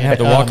player. And, I have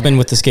the Walkman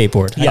with the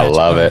skateboard. I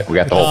love it. We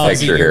got the whole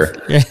picture here.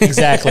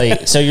 Exactly.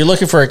 So you're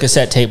looking for a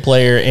cassette tape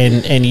player,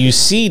 and you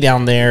see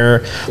down there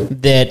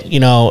that,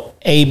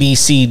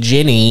 ABC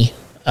Jenny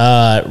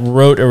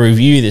wrote a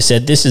review that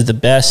said this is the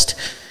best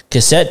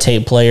cassette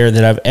tape player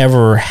that I've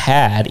ever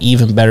had,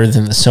 even better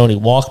than the Sony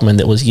Walkman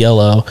that was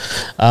yellow.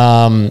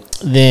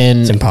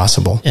 Then it's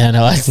impossible. Yeah,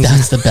 no,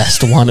 that's the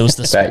best one. It was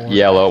that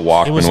yellow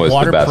Walkman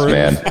was the best,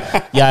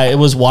 man. Yeah, it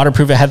was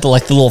waterproof. It had the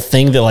little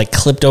thing that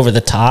clipped over the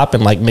top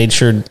and made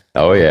sure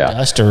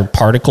dust or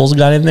particles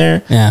got in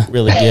there. Yeah,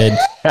 really good.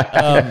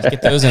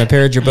 Get those in a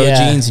pair of Jerbo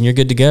jeans and you're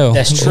good to go.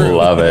 That's true.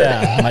 Love it.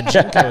 Yeah, my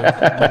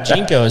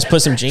Jinkos.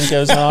 Put some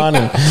Jinkos on,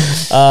 and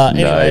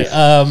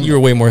anyway, you were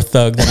way more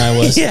thug than I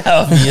was. Yeah,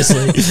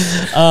 obviously.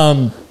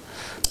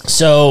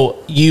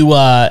 So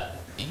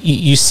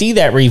you see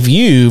that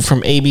review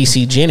from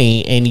ABC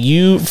Jenny, and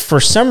you, for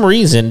some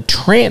reason,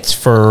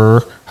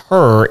 transfer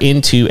her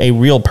into a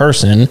real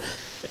person,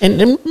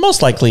 and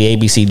most likely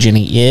ABC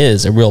Jenny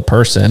is a real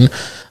person,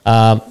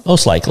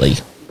 most likely,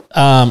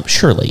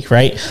 surely,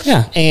 right?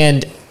 Yeah.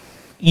 And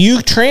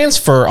you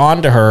transfer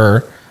onto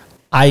her.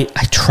 I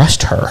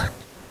trust her.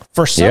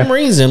 For some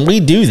reason,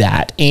 we do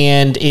that,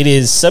 and it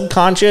is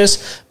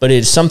subconscious, but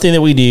it's something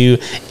that we do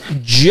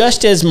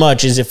just as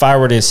much as if I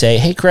were to say,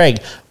 hey,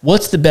 Craig,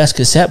 what's the best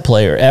cassette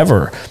player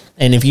ever?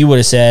 And if you would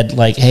have said,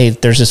 hey,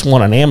 there's this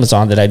one on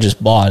Amazon that I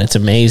just bought. It's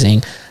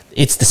amazing.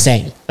 It's the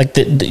same.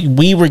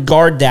 We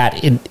regard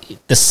that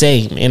the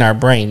same in our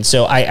brain.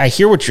 So I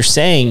hear what you're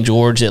saying,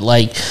 George, that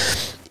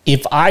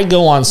if I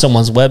go on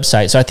someone's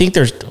website, so I think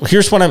there's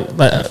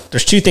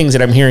two things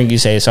that I'm hearing you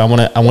say. So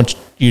I want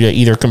you to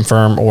either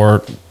confirm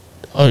or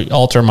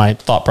alter my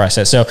thought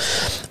process. So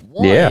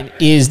one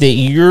is that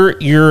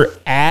you're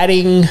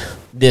adding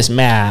this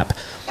map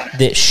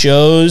that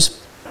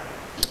shows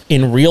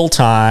in real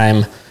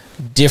time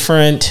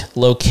different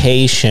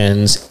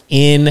locations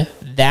in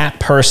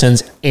that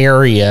person's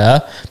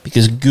area,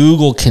 because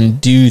Google can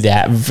do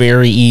that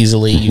very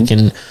easily. You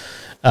can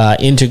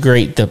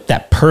integrate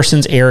that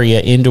person's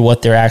area into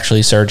what they're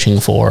actually searching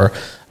for.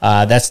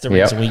 That's the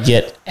reason we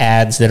get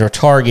ads that are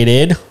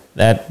targeted.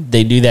 That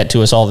they do that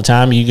to us all the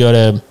time. You go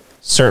to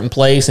certain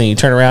place and you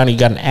turn around and you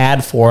got an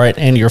ad for it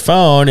in your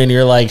phone and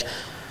you're like,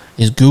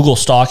 is Google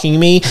stalking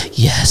me?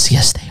 Yes,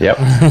 they are.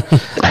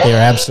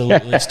 They're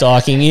absolutely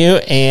stalking you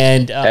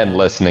and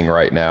listening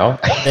right now.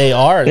 They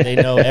are. They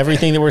know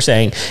everything that we're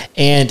saying.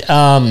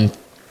 And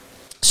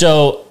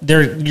so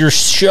you're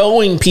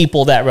showing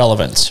people that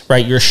relevance,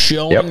 right? You're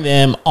showing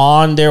them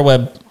on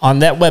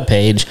that web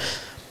page.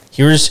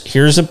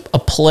 Here's a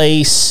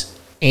place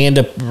and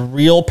a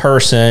real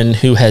person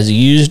who has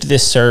used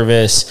this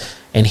service,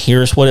 and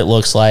here's what it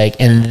looks like.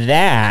 And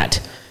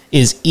that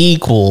is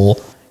equal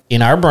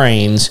in our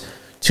brains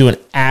to an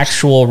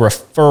actual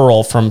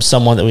referral from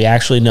someone that we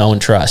actually know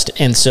and trust.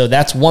 And so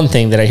that's one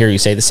thing that I hear you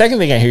say. The second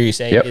thing I hear you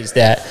say is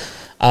that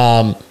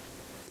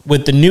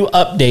with the new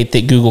update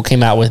that Google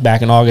came out with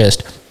back in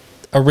August,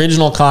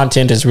 original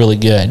content is really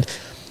good.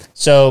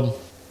 So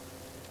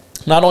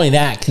not only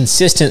that,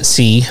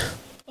 consistency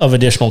of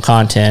additional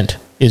content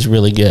is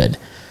really good.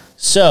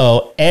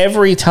 So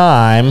every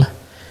time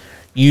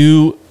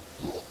you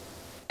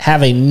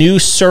have a new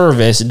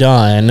service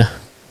done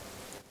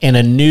and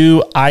a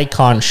new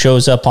icon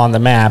shows up on the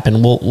map,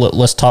 and we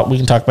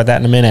can talk about that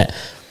in a minute.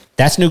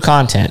 That's new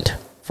content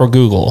for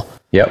Google.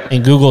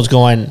 And Google's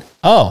going,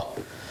 oh,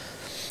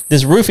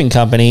 this roofing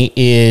company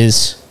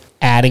is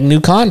adding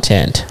new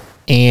content,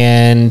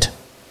 and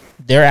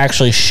they're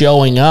actually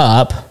showing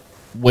up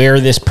where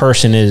this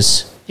person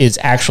is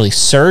actually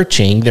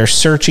searching. They're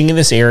searching in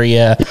this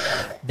area.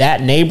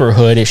 That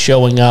neighborhood is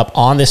showing up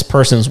on this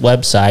person's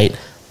website,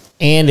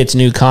 and it's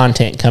new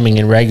content coming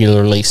in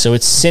regularly. So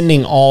it's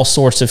sending all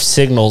sorts of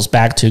signals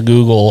back to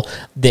Google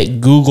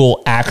that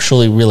Google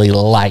actually really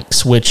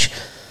likes, which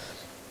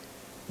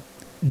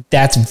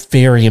that's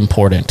very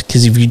important,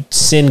 because if you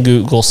send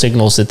Google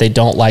signals that they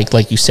don't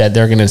like you said,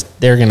 they're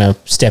gonna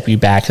step you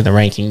back in the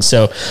rankings.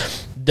 So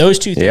those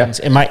two things,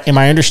 am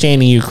I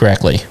understanding you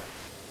correctly?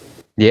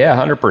 Yeah,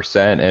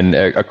 100%. And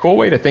a cool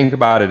way to think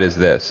about it is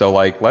this. So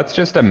let's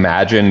just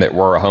imagine that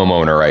we're a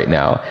homeowner right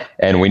now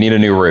and we need a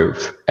new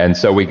roof. And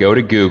so we go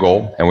to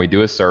Google and we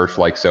do a search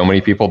like so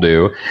many people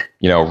do,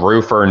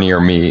 roofer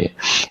near me.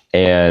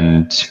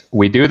 And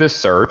we do this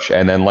search.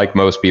 And then like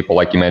most people,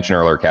 like you mentioned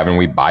earlier, Kevin,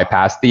 we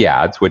bypass the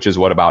ads, which is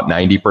what about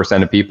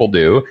 90% of people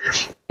do.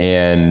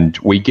 And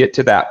we get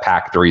to that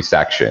pack 3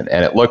 section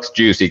and it looks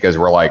juicy because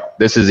we're like,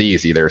 this is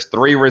easy. There's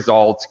 3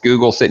 results.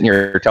 Google's sitting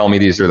here telling me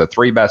these are the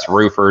 3 best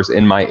roofers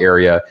in my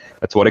area.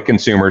 That's what a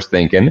consumer's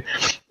thinking.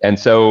 And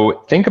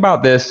so think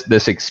about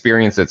this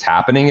experience that's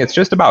happening. It's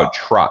just about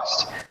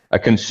trust. A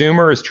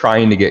consumer is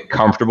trying to get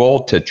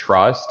comfortable to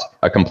trust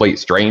a complete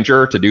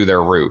stranger to do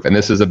their roof. And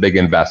this is a big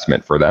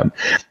investment for them.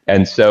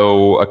 And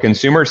so a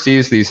consumer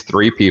sees these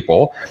 3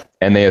 people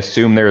and they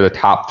assume they're the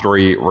top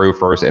 3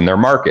 roofers in their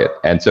market.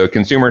 And so a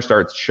consumer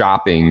starts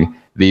shopping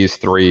these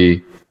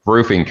 3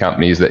 roofing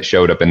companies that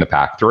showed up in the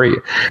pack 3.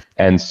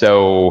 And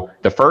so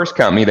the first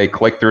company, they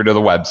click through to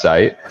the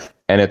website,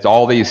 and it's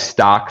all these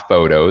stock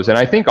photos. And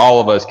I think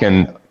all of us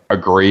can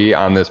agree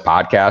on this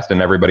podcast,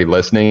 and everybody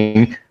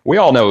listening, we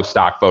all know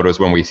stock photos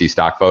when we see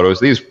stock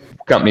photos. These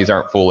companies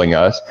aren't fooling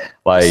us.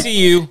 Like,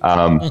 see you.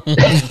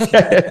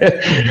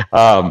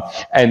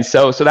 And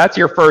so that's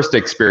your first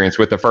experience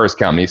with the first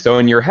company. So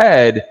in your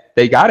head,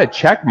 they got a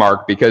check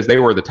mark because they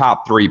were the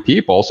top 3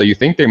 people. So you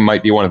think they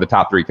might be one of the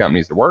top 3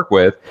 companies to work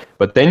with.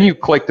 But then you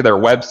click to their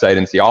website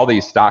and see all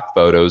these stock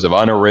photos of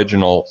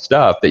unoriginal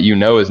stuff that you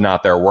know is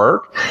not their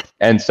work.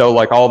 And so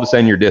like all of a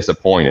sudden you're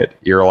disappointed.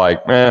 You're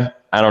like,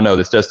 I don't know,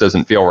 this just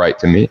doesn't feel right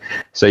to me.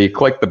 So you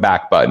click the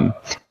back button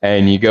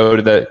and you go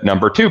to the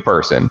number 2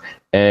 person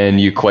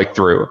and you click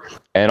through.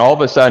 And all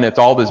of a sudden it's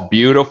all this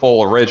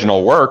beautiful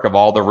original work of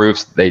all the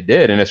roofs they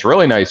did. And it's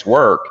really nice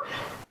work,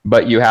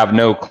 but you have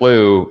no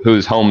clue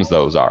whose homes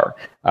those are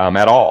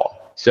at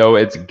all. So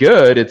it's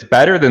good. It's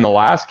better than the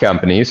last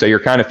company. So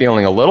you're kind of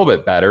feeling a little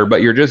bit better,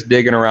 but you're just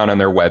digging around on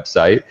their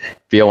website,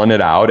 feeling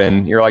it out.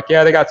 And you're like,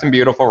 yeah, they got some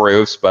beautiful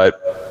roofs,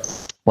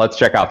 but let's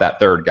check out that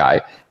third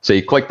guy. So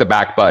you click the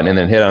back button and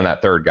then hit on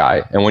that third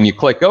guy. And when you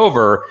click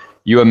over,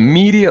 you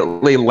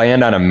immediately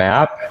land on a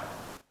map,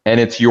 and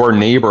it's your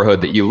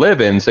neighborhood that you live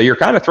in. So you're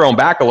kind of thrown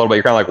back a little bit.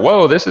 You're kind of like,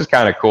 whoa, this is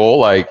kind of cool.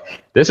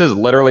 Like, this is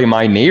literally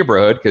my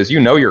neighborhood, because you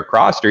know your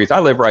cross streets. I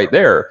live right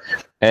there.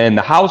 And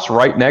the house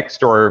right next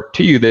door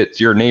to you, that's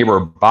your neighbor,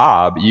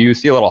 Bob, you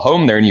see a little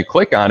home there and you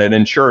click on it.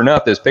 And sure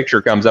enough, this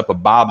picture comes up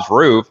of Bob's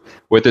roof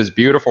with his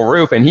beautiful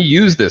roof. And he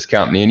used this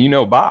company, and you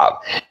know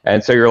Bob.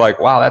 And so you're like,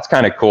 wow, that's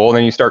kind of cool. And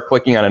then you start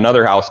clicking on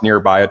another house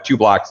nearby, 2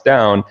 blocks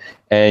down,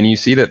 and you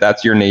see that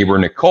that's your neighbor,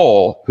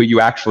 Nicole, who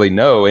you actually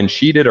know. And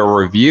she did a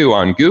review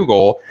on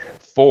Google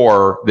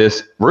for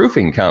this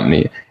roofing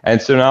company. And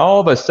so now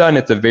all of a sudden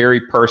it's a very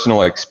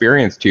personal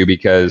experience too,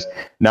 because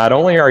not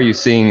only are you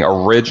seeing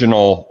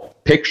original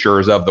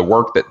pictures of the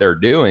work that they're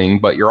doing,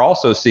 but you're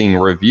also seeing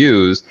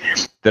reviews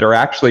that are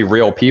actually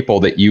real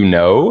people that you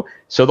know.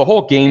 So the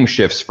whole game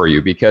shifts for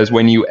you, because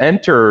when you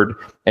entered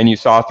and you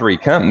saw 3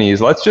 companies,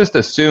 let's just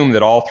assume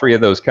that all 3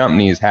 of those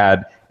companies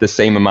had the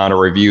same amount of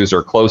reviews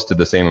or close to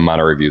the same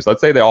amount of reviews.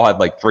 Let's say they all had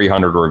like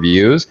 300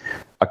 reviews.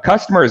 A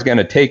customer is going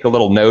to take a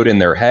little note in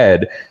their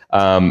head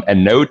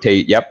and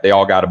notate, yep, they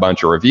all got a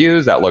bunch of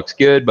reviews. That looks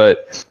good.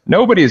 But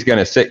nobody's going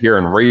to sit here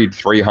and read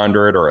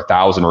 300 or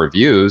 1,000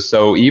 reviews.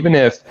 So even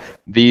if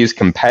these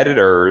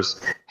competitors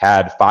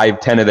had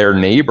 5-10 of their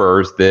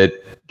neighbors that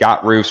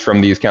got roofs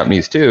from these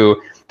companies too,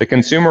 the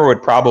consumer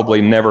would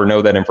probably never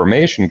know that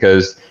information,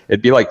 because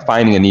it'd be like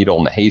finding a needle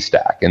in a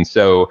haystack. And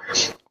so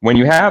when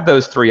you have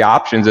those 3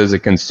 options as a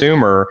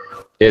consumer,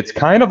 it's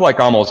kind of like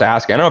almost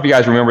asking, I don't know if you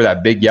guys remember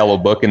that big yellow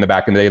book in the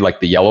back of the day,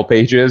 like the Yellow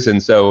Pages.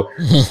 And so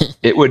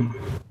it would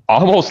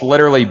almost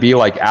literally be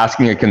like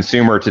asking a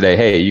consumer today,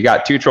 hey, you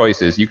got 2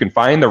 choices. You can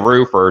find the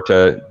roofer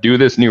to do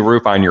this new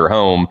roof on your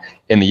home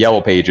in the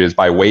Yellow Pages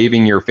by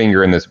waving your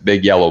finger in this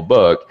big yellow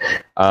book.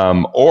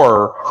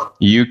 Or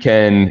you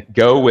can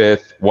go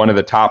with one of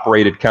the top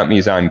rated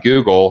companies on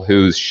Google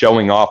who's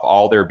showing off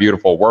all their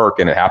beautiful work,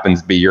 and it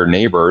happens to be your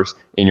neighbors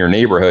in your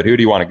neighborhood. Who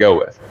do you want to go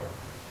with?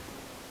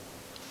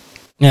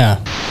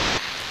 Yeah.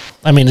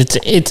 I mean,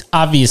 it's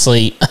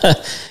obviously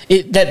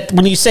that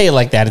when you say it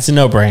like that, it's a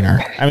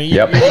no-brainer. I mean,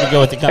 you're going to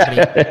go with the company.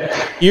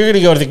 You're going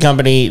to go to the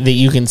company that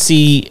you can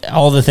see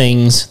all the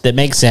things that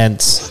make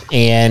sense,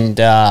 and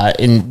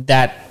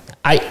that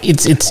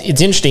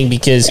it's interesting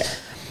because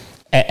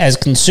as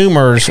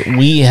consumers,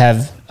 we've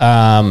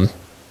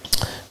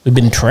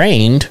been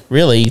trained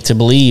really to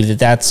believe that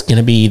that's going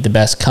to be the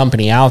best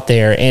company out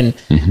there, and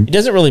it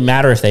doesn't really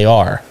matter if they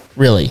are.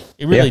 Really,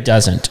 it really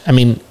doesn't. I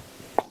mean,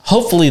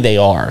 hopefully they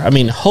are. I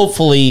mean,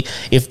 hopefully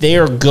if they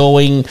are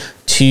going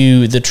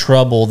to the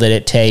trouble that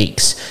it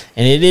takes,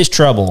 and it is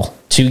trouble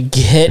to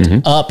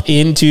get up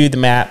into the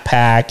map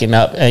pack and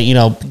up,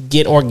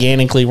 get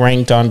organically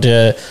ranked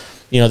onto,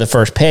 the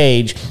first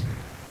page,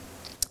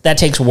 that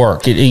takes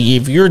work.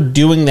 If you're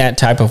doing that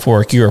type of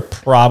work, you're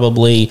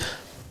probably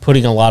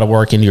putting a lot of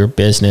work into your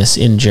business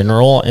in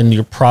general, and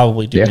you're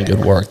probably doing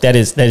good work. That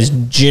is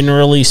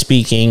generally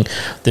speaking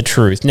the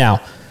truth.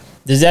 Now,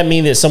 does that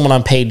mean that someone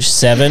on page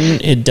 7,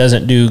 it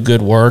doesn't do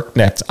good work?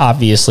 That's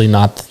obviously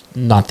not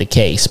the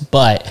case.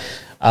 But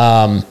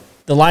the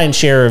lion's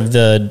share of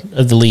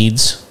the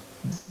leads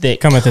that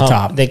come at the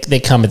top,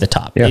 they come at the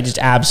top. Yeah. They just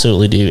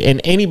absolutely do.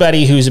 And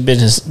anybody who's a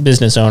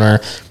business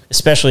owner,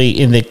 especially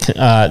in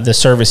the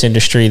service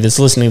industry that's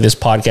listening to this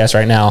podcast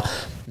right now,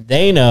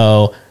 they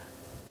know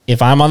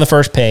if I'm on the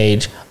first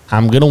page,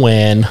 I'm going to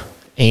win,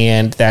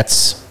 and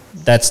that's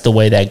the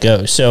way that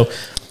goes. So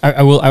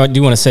I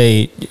do want to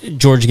say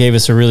George gave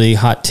us a really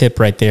hot tip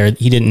right there.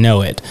 He didn't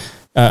know it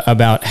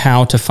about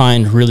how to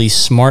find really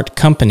smart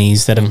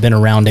companies that have been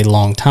around a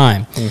long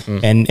time.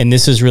 And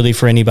this is really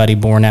for anybody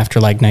born after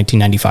like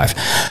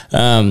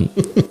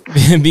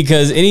 1995.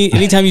 Because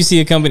anytime you see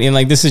a company, and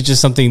like this is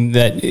just something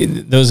that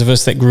those of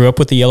us that grew up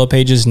with the Yellow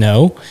Pages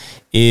know,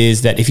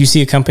 is that if you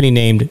see a company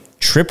named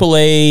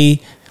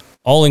AAA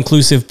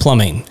All-Inclusive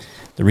Plumbing,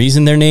 The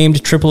reason they're named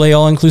AAA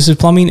All-Inclusive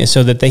Plumbing is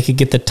so that they could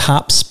get the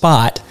top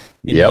spot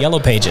in the yellow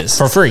pages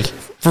for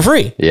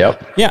free.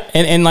 Yep. Yeah.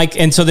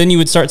 And so then you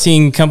would start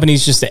seeing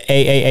companies just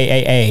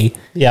A.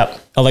 Yep.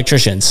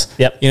 Electricians.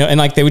 Yep. And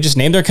like they would just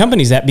name their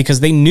companies that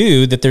because they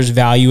knew that there's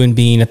value in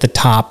being at the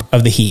top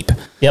of the heap.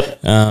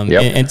 Yep.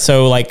 And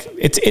so like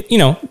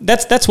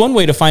that's one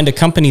way to find a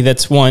company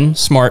that's one,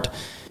 smart,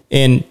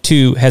 and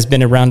two, has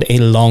been around a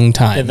long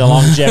time. The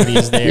longevity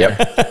is there.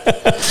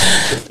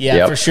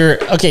 Yeah, for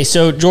sure. Okay.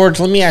 So George,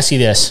 let me ask you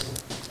this.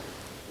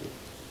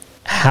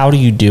 How do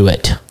you do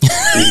it?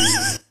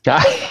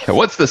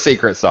 What's the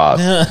secret sauce?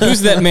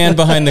 Who's that man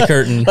behind the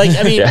curtain?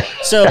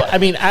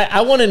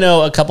 I want to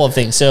know a couple of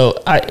things.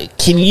 So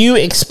can you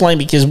explain,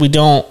 because we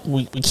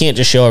can't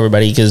just show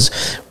everybody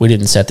because we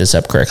didn't set this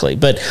up correctly,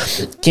 but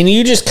can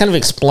you just kind of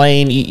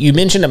explain, you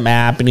mentioned a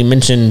map and you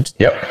mentioned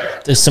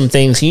some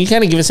things. Can you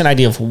kind of give us an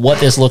idea of what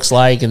this looks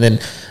like and then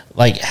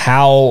like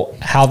how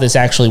this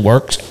actually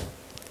works?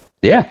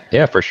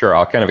 Yeah, for sure.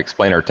 I'll kind of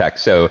explain our tech.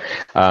 So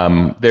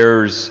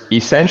there's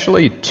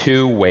essentially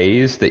two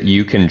ways that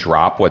you can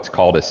drop what's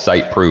called a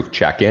site-proof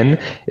check-in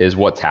is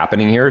what's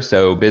happening here.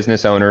 So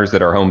business owners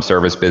that are home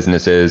service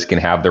businesses can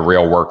have the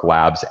Real Work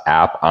Labs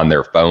app on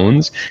their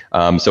phones.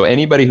 So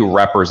anybody who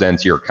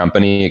represents your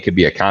company, it could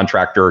be a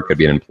contractor, it could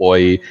be an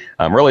employee,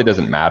 really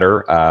doesn't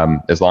matter.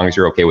 As long as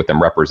you're okay with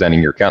them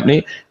representing your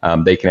company,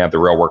 they can have the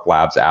Real Work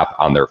Labs app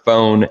on their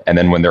phone. And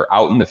then when they're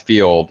out in the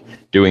field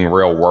doing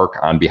real work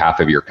on behalf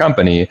of your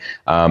company,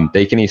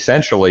 they can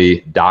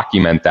essentially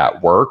document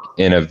that work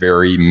in a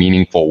very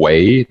meaningful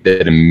way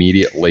that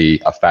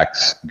immediately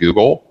affects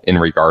Google in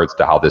regards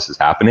to how this is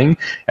happening.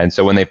 And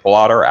so when they pull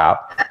out our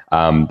app,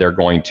 they're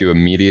going to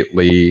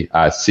immediately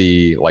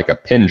see like a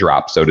pin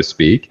drop, so to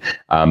speak,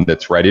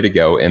 that's ready to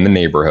go in the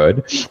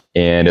neighborhood.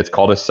 And it's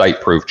called a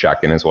site-proof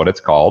check-in is what it's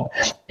called.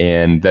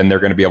 And then they're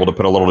going to be able to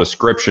put a little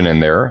description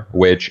in there,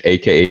 which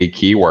AKA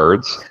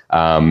keywords.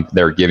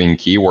 They're giving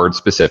keywords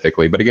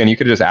specifically. But again, you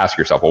could just ask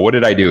yourself, well, what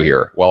did I do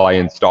here? Well, I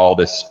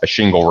installed a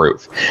shingle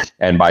roof.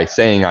 And by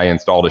saying I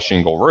installed a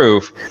shingle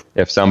roof,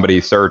 if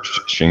somebody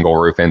searched shingle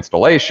roof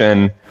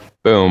installation,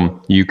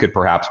 boom, you could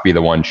perhaps be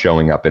the one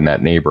showing up in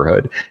that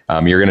neighborhood.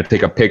 You're going to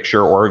take a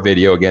picture or a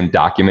video, again,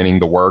 documenting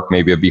the work,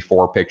 maybe a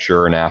before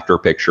picture, an after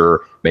picture,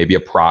 maybe a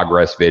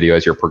progress video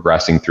as you're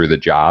progressing through the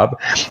job.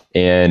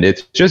 And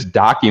it's just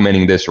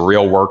documenting this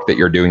real work that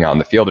you're doing out in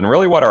the field. And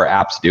really what our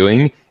app's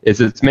doing is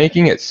it's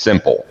making it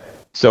simple.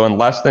 So in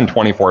less than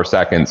 24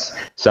 seconds,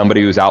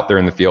 somebody who's out there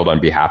in the field on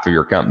behalf of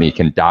your company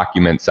can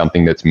document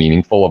something that's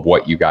meaningful of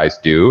what you guys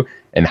do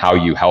and how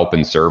you help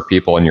and serve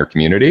people in your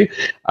community.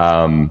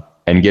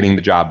 And getting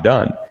the job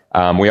done.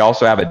 We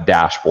also have a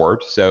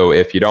dashboard. So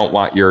if you don't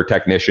want your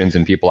technicians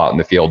and people out in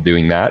the field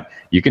doing that,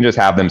 you can just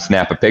have them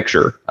snap a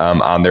picture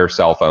on their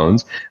cell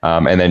phones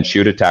and then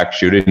shoot a text,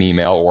 shoot an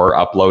email, or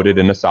upload it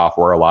in a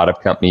software. A lot of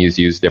companies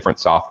use different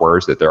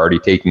softwares that they're already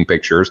taking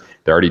pictures.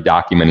 They're already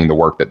documenting the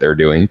work that they're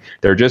doing.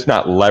 They're just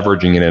not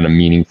leveraging it in a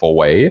meaningful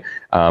way.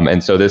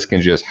 And so this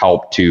can just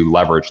help to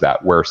leverage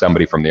that, where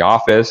somebody from the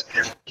office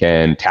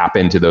can tap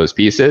into those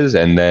pieces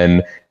and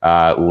then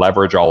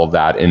leverage all of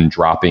that in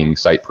dropping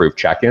site-proof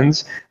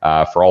check-ins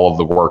for all of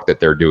the work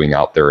that they're doing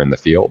out there in the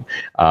field.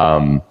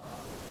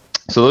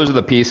 So those are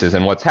the pieces.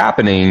 And what's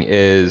happening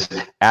is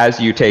as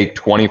you take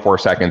 24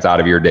 seconds out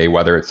of your day,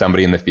 whether it's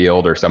somebody in the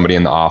field or somebody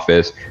in the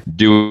office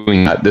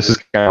doing that, this is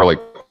kind of really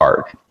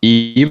hard.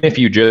 Even if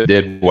you just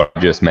did what I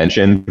just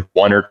mentioned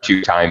 1 or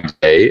 2 times a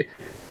day,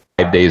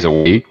 5 days a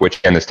week, which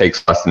again, this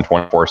takes less than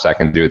 24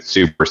 seconds to do. It's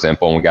super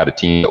simple. And we got a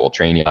team that will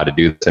train you how to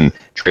do this and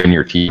train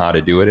your team how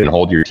to do it and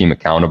hold your team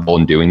accountable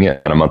in doing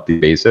it on a monthly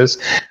basis.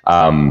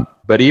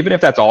 But even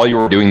if that's all you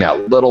were doing,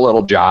 that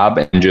little job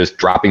and just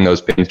dropping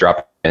those pins,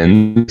 dropping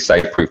in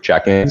site-proof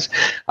check-ins,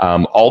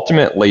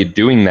 ultimately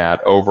doing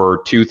that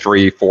over 2,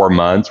 3, 4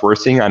 months, we're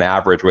seeing on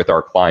average with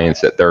our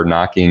clients that they're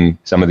knocking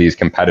some of these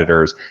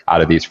competitors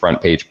out of these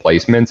front page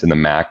placements in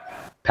the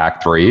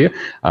Pack 3.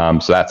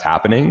 So that's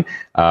happening.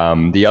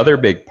 The other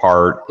big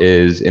part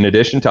is, in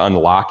addition to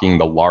unlocking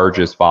the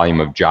largest volume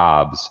of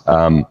jobs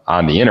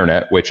on the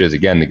internet, which is,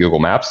 again, the Google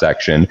Maps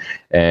section,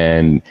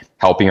 and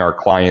helping our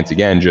clients,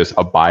 again, just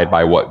abide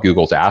by what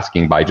Google's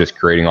asking by just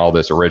creating all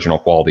this original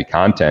quality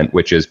content,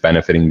 which is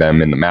benefiting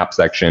them in the map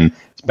section.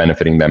 It's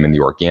benefiting them in the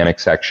organic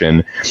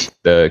section.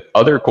 The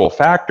other cool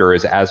factor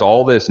is, as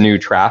all this new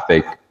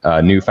traffic,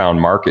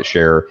 newfound market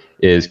share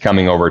is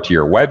coming over to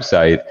your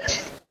website,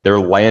 they're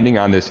landing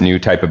on this new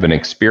type of an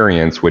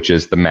experience, which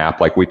is the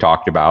map, like we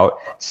talked about,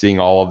 seeing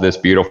all of this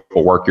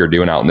beautiful work you're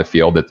doing out in the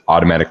field that's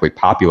automatically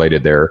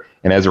populated there.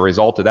 And as a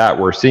result of that,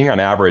 we're seeing on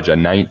average a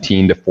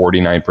 19 to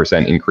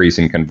 49% increase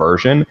in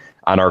conversion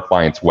on our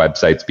clients'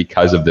 websites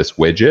because of this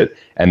widget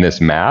and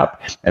this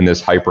map and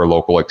this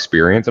hyper-local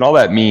experience. And all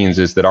that means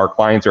is that our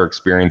clients are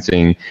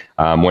experiencing,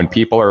 when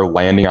people are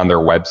landing on their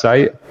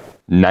website,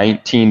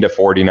 19 to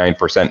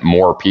 49%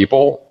 more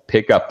people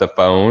pick up the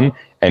phone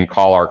and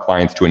call our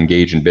clients to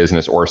engage in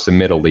business or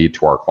submit a lead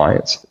to our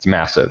clients. It's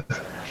massive.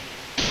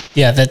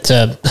 Yeah, that's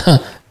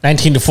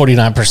 19 to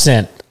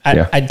 49%.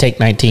 I'd take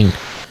 19.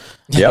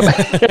 Yep.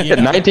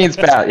 19's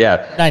bad.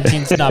 Yeah.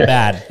 19's not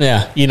bad.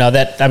 Yeah.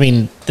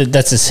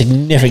 That's a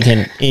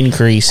significant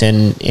increase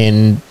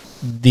in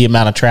the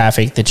amount of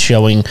traffic that's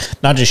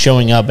not just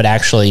showing up, but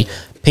actually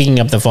picking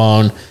up the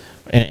phone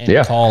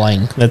and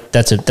calling.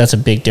 That's a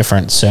big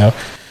difference. So,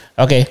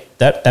 okay,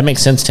 that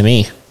makes sense to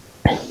me.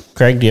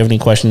 Craig, do you have any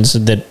questions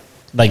that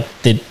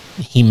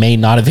he may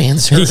not have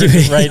answered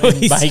right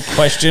in my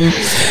question?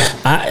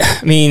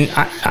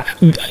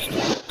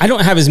 I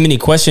don't have as many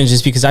questions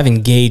just because I've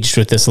engaged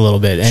with this a little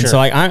bit, and so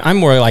I'm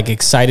more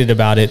excited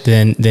about it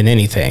than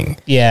anything.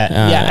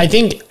 Yeah, I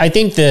think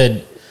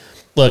that,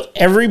 look,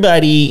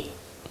 everybody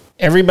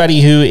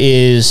who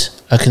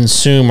is a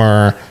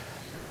consumer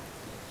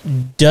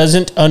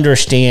doesn't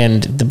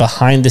understand the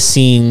behind the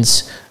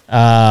scenes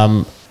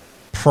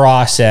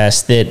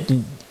process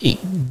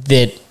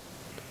that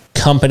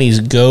companies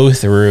go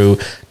through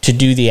to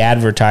do the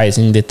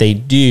advertising that they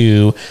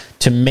do,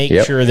 to make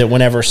sure that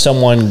whenever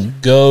someone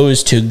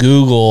goes to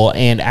Google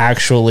and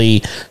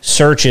actually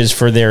searches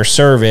for their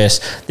service,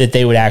 that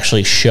they would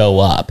actually show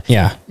up.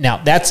 Yeah.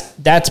 Now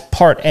that's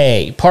part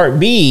A. Part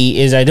B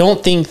is, I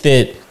don't think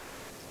that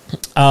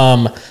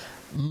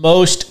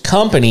most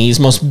companies,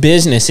 most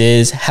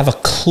businesses have a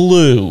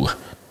clue.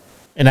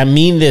 And I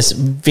mean this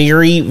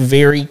very,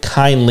 very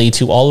kindly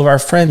to all of our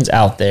friends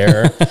out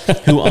there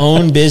who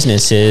own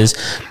businesses,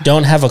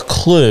 don't have a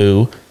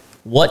clue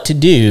what to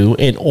do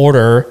in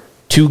order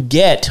to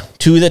get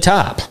to the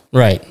top.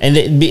 Right. And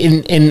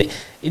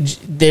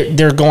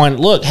they're going,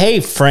 look,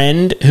 hey,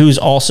 friend who's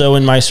also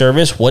in my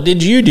service, what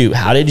did you do?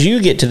 How did you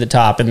get to the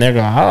top? And they're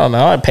going, I don't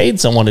know, I paid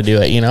someone to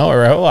do it,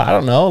 or I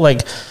don't know,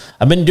 like,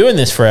 I've been doing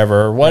this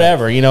forever or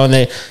whatever, and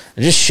they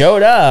just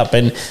showed up.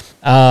 And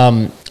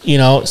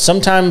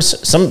sometimes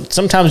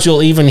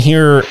you'll even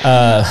hear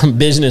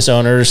business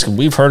owners,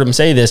 we've heard them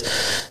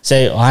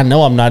say, oh, I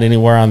know I'm not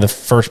anywhere on the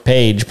first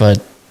page,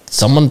 but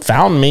someone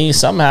found me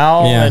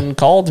somehow and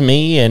called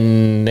me,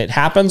 and it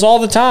happens all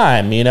the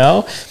time,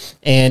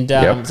 And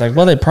it's like,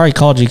 well, they probably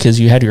called you because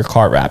you had your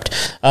car wrapped.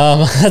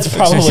 That's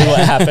probably what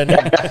happened,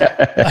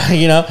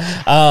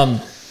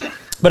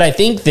 But I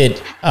think that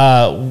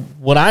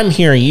what I'm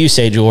hearing you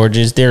say, George,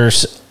 is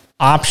there's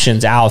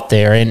options out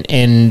there,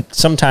 and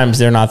sometimes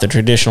they're not the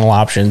traditional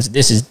options.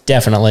 This is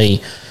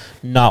definitely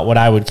not what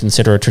I would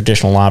consider a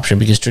traditional option,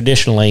 because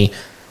traditionally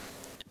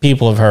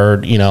people have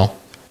heard, build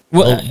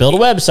a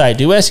website,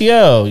 do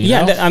SEO.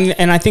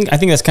 And I think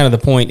that's kind of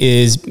the point.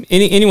 Is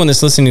anyone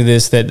that's listening to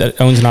this that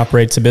owns and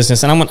operates a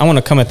business, and I want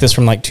to come at this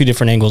from like two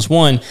different angles.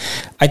 One,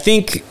 I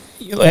think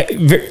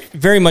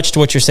very much to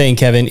what you're saying,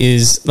 Kevin,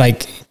 is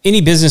like any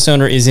business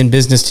owner is in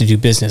business to do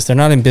business. They're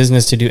not in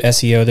business to do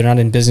SEO. They're not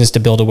in business to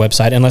build a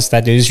website, unless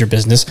that is your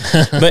business.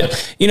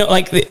 But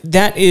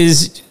that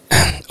is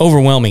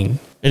overwhelming.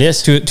 It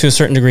is to a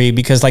certain degree,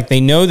 because like they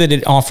know that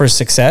it offers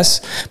success,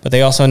 but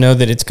they also know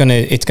that it's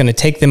gonna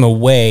take them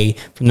away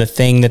from the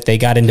thing that they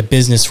got into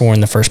business for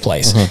in the first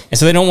place, and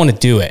so they don't want to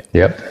do it.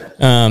 Yep.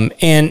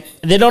 And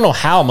they don't know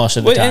how most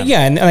of the time.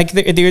 Yeah, and like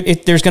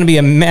there's going to be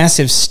a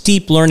massive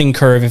steep learning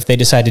curve if they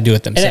decide to do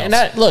it themselves.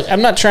 And look,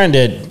 I'm not trying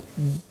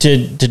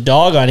to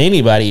dog on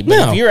anybody,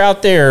 but if you're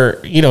out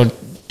there,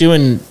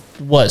 doing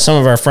what some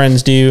of our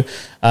friends do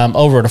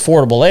over at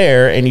Affordable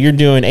Air, and you're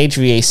doing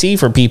HVAC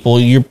for people,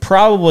 there's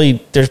probably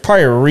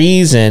a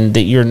reason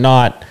that you're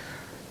not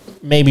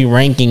maybe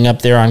ranking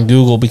up there on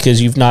Google,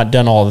 because you've not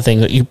done all the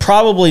things. You're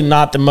probably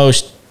not the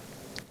most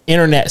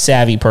internet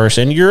savvy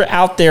person. You're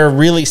out there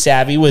really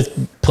savvy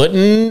with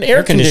putting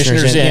air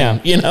conditioners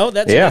in.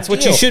 That's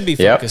what you should be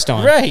focused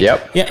on. Right.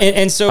 Yep. Yeah.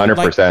 And so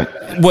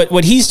 100%. Like,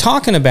 what he's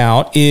talking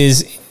about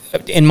is,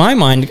 in my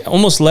mind,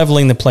 almost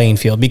leveling the playing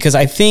field, because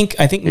I think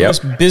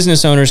most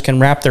business owners can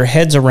wrap their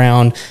heads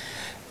around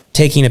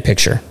taking a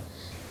picture,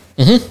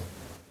 and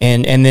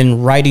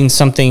then writing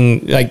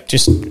something like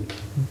just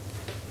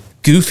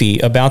goofy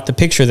about the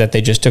picture that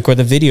they just took or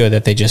the video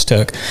that they just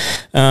took.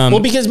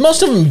 Because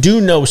most of them do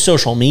know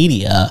social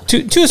media to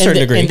a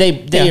certain degree,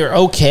 and they are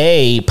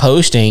okay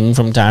posting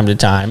from time to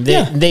time.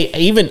 They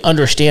even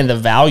understand the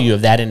value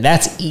of that, and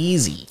that's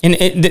easy. And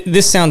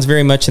this sounds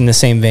very much in the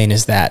same vein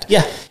as that.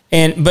 Yeah.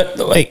 But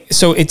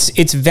so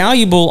it's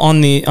valuable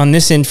on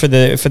this end for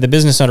the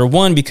business owner,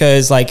 one,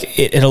 because like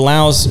it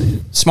allows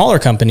smaller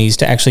companies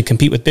to actually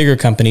compete with bigger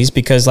companies,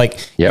 because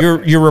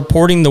you're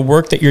reporting the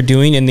work that you're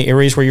doing in the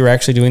areas where you're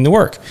actually doing the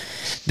work.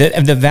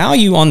 The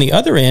value on the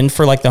other end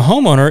for like the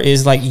homeowner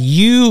is like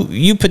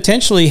you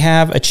potentially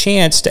have a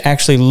chance to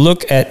actually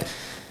look at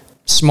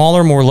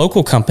smaller, more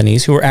local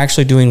companies who are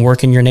actually doing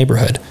work in your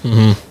neighborhood.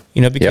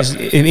 Because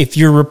if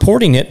you're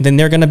reporting it, then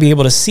they're going to be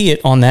able to see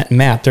it on that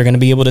map. They're going to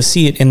be able to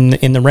see it in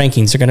the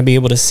rankings. They're going to be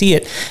able to see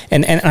it.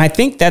 And I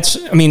think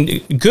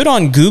good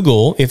on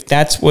Google, if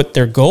that's what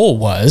their goal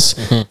was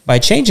by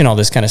changing all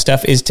this kind of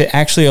stuff, is to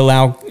actually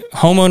allow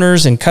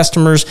homeowners and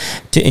customers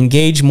to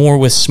engage more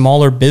with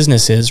smaller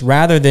businesses,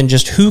 rather than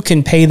just who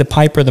can pay the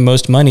piper the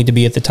most money to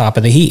be at the top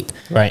of the heap.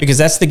 Right. Because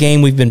that's the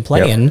game we've been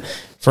playing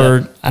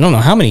for I don't know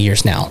how many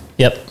years now.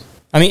 Yep.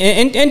 I mean,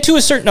 and to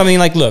a certain, I mean,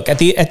 like, look, at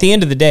the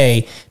end of the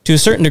day, to a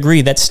certain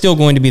degree, that's still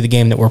going to be the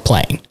game that we're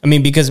playing. I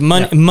mean, because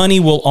money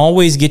will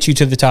always get you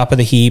to the top of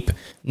the heap,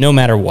 no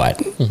matter what.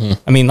 Mm-hmm.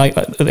 I mean, like,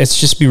 let's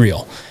just be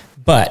real.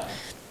 But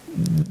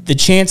the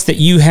chance that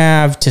you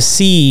have to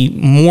see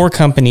more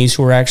companies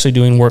who are actually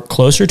doing work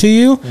closer to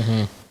you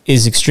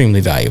is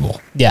extremely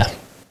valuable. Yeah,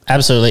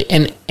 absolutely.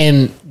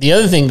 And the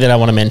other thing that I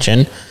want to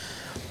mention,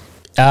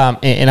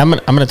 and I'm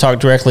going to talk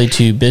directly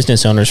to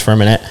business owners for a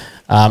minute.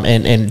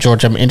 And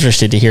George, I'm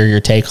interested to hear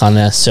your take on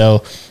this.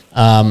 So,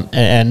 and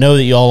I know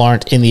that you all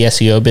aren't in the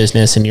SEO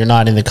business and you're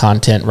not in the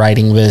content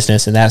writing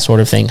business and that sort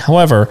of thing.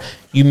 However,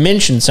 you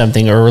mentioned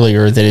something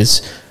earlier that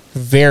is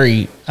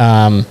very,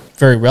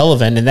 very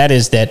relevant, and that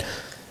is that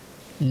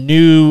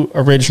new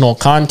original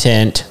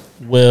content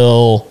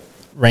will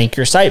rank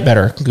your site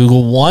better.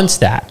 Google wants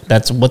that.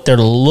 That's what they're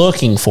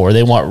looking for.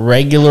 They want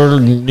regular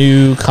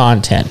new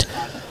content.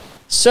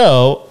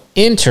 So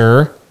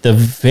enter the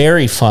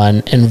very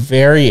fun and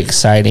very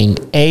exciting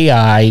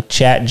AI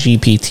Chat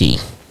GPT,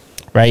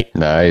 right?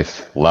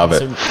 Nice. Love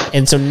it.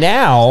 And so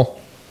now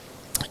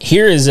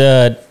here is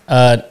an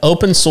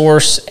open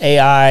source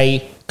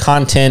AI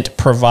content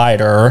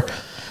provider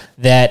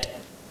that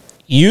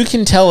you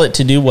can tell it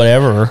to do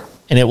whatever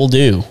and it will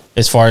do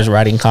as far as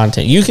writing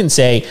content. You can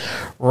say,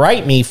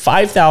 write me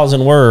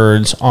 5,000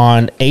 words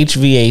on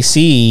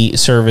HVAC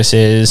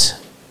services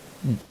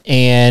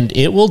and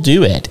it will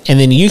do it. And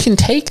then you can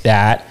take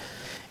that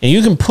and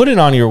you can put it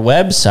on your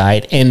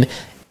website, and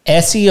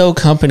SEO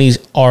companies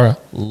are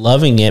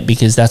loving it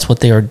because that's what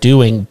they are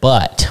doing.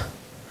 But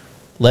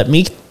let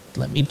me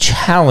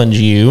challenge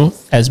you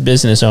as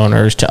business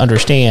owners to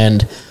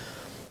understand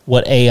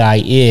what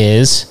AI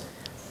is,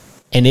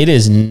 and it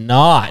is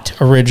not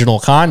original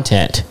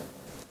content.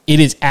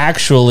 It is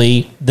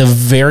actually the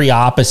very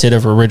opposite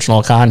of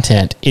original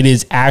content. It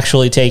is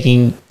actually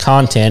taking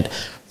content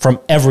from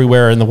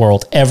everywhere in the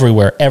world,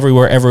 everywhere.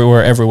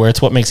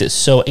 It's what makes it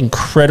so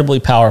incredibly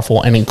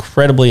powerful and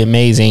incredibly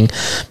amazing,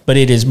 but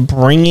it is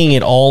bringing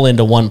it all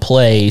into one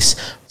place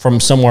from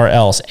somewhere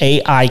else.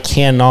 AI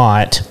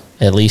cannot,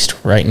 at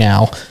least right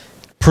now,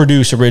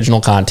 produce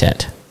original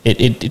content.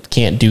 It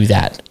can't do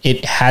that.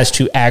 It has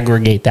to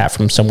aggregate that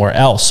from somewhere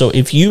else. So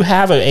if you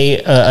have an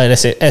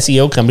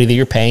SEO company that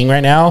you're paying right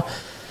now,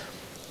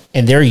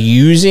 and they're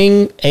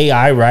using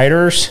AI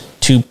writers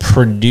to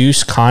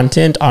produce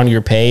content on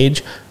your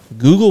page,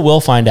 Google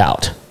will find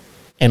out.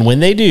 And when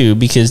they do,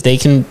 because they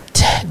can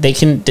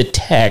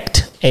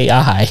detect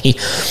AI,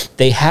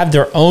 they have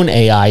their own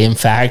AI. In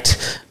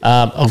fact,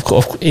 of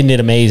course, isn't it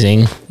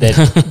amazing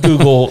that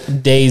Google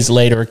days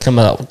later came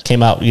out,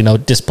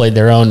 displayed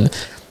their own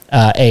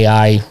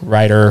AI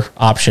writer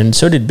option.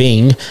 So did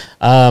Bing,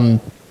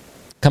 come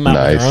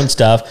out with their own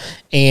stuff,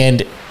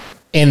 and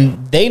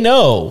they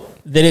know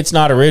that it's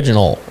not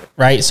original,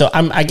 right? So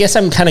I guess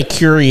I'm kind of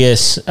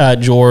curious,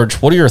 George,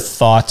 what are your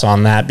thoughts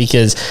on that?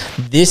 Because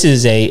this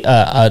is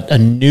a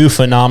new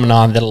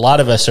phenomenon that a lot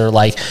of us are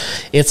like,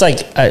 it's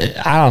like,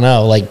 I don't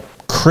know, like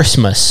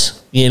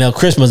Christmas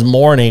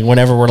morning,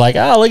 whenever we're like,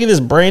 oh, look at this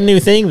brand new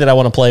thing that I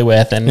want to play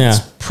with. And it's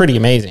pretty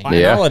amazing.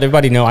 I'll let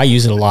everybody know I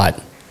use it a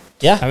lot.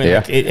 Yeah.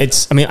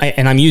 I mean,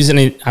 I'm using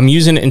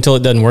it until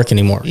it doesn't work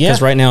anymore.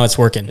 Because right now it's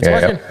working. It's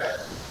working.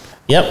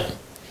 Yep.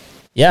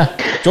 Yeah.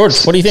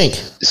 George, what do you think?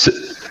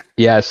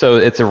 So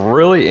it's a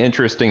really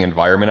interesting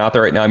environment out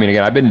there right now. I mean,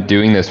 again, I've been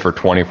doing this for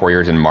 24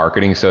 years in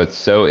marketing, so it's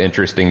so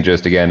interesting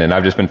and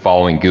I've just been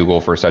following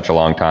Google for such a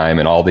long time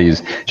and all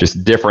these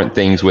just different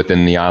things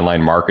within the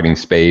online marketing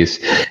space.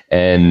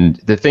 And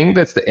the thing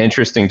that's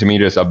interesting to me,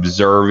 just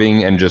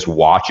observing and just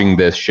watching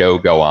this show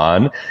go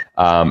on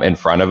in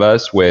front of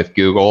us with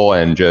Google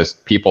and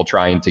just people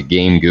trying to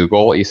game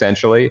Google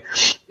essentially,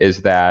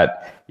 is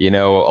that a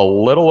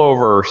little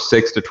over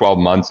 6 to 12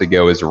 months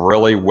ago is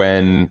really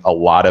when a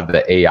lot of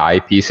the AI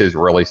pieces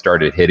really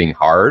started hitting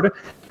hard,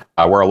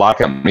 where a lot of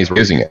companies were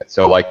using it.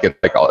 So like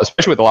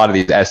especially with a lot of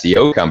these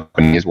SEO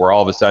companies, where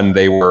all of a sudden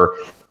they were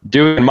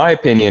doing, in my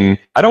opinion,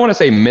 I don't want to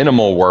say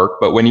minimal work,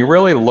 but when you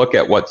really look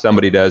at what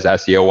somebody does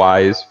SEO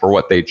wise for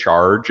what they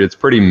charge, it's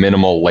pretty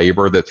minimal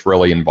labor that's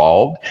really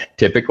involved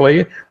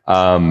typically.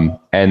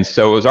 And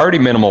so it was already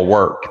minimal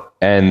work.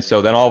 And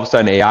so then all of a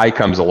sudden AI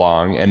comes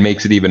along and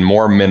makes it even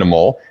more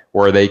minimal,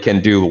 where they can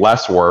do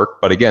less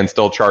work, but again,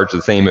 still charge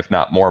the same, if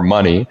not more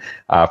money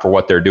for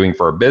what they're doing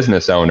for a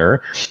business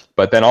owner.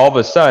 But then all of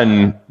a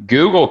sudden,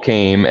 Google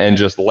came and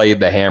just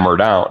laid the hammer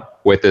down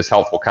with this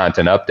helpful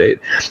content update,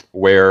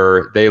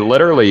 where they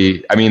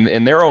literally, I mean,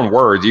 in their own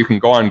words, you can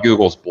go on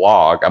Google's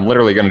blog. I'm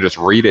literally going to just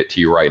read it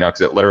to you right now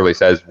because it literally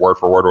says word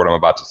for word what I'm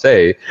about to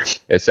say.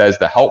 It says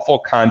the helpful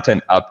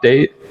content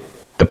update,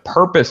 the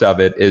purpose of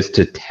it is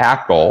to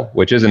tackle,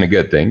 which isn't a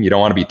good thing, you don't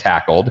want to be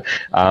tackled,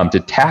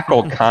 to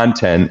tackle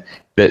content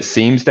that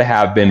seems to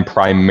have been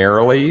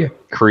primarily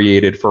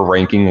created for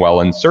ranking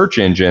well in search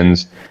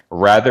engines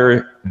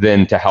rather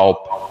than to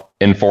help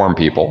inform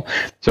people.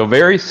 So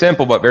very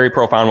simple, but very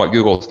profound what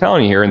Google is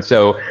telling you here. And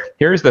so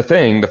here's the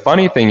thing. The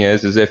funny thing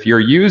is if you're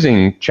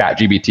using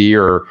ChatGPT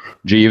or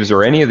Jeeves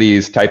or any of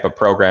these type of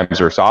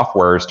programs or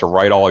softwares to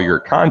write all your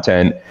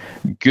content,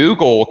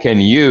 Google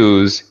can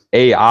use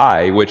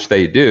AI, which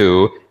they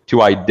do,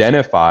 to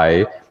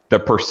identify the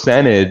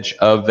percentage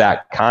of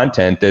that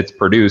content that's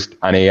produced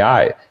on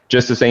AI.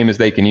 Just the same as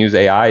they can use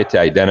AI to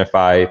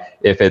identify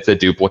if it's a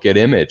duplicate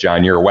image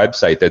on your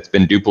website that's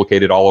been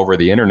duplicated all over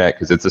the internet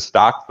because it's a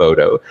stock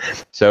photo.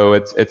 So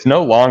it's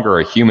no longer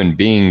a human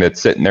being that's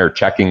sitting there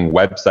checking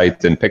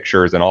websites and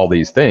pictures and all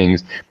these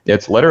things.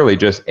 It's literally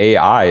just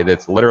AI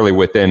that's literally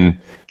within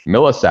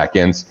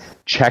milliseconds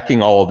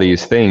checking all of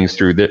these things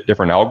through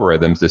different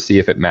algorithms to see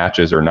if it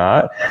matches or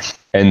not.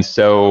 And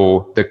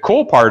so the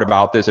cool part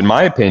about this, in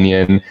my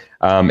opinion,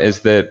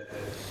 is that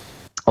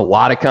a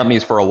lot of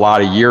companies for a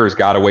lot of years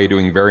got away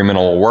doing very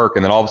minimal work.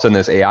 And then all of a sudden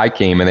this AI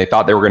came and they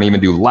thought they were going to even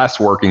do less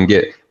work and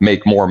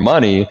make more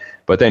money.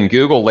 But then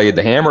Google laid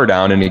the hammer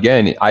down. And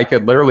again, I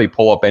could literally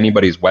pull up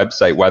anybody's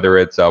website, whether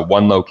it's a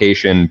one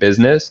location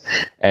business,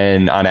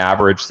 and on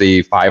average,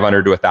 see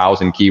 500 to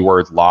 1,000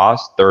 keywords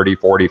lost, 30,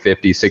 40,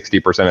 50,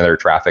 60% of their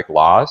traffic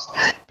lost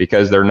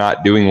because they're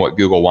not doing what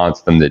Google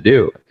wants them to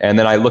do. And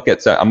then I look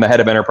at, I'm the head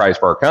of enterprise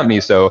for our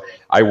company. So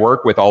I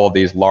work with all of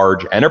these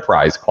large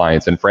enterprise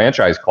clients and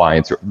franchise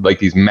clients, like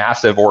these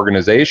massive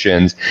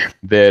organizations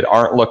that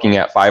aren't looking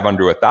at 500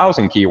 to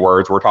 1,000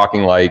 keywords. We're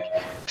talking like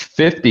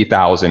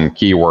 50,000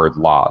 keywords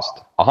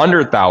lost,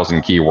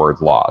 100,000 keywords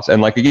lost. And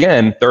like,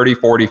 again, 30,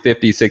 40,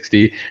 50,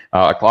 60,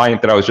 a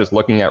client that I was just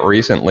looking at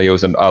recently, it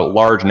was a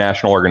large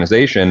national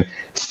organization,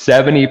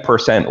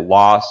 70%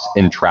 loss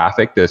in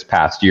traffic this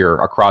past year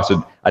across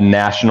a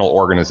national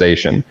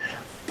organization.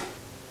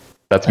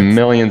 That's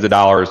millions of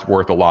dollars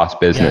worth of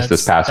lost business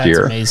this past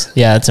year. Amazing.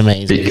 Yeah, it's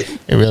amazing.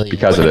 It really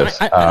because of this.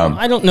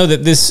 I don't know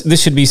that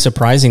this should be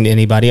surprising to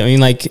anybody. I mean,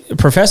 like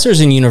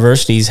professors in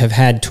universities have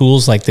had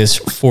tools like this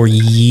for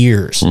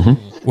years.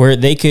 Mm-hmm. Where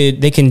they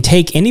can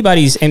take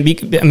anybody's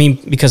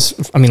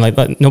because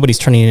nobody's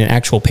turning in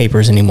actual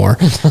papers anymore.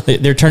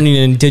 They're turning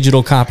in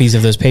digital copies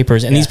of those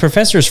papers, and these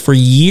professors for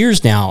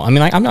years now,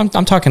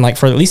 I'm talking like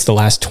for at least the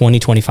last 20,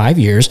 25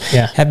 years,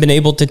 have been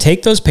able to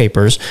take those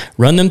papers,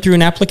 run them through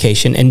an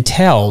application, and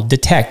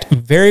detect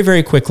very,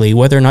 very quickly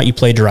whether or not you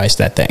plagiarized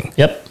that thing.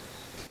 Yep.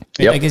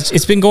 Like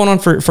it's been going on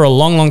for a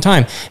long, long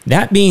time.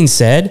 That being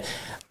said,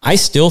 I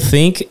still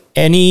think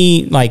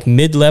any like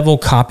mid-level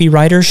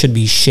copywriter should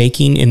be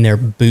shaking in their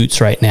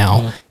boots right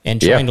now and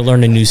trying to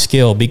learn a new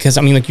skill, because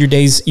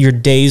your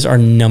days are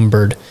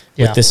numbered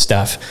with this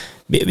stuff.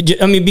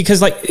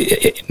 Because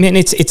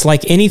it's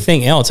like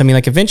anything else.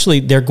 Eventually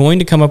they're going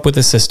to come up with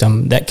a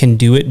system that can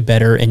do it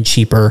better and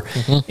cheaper.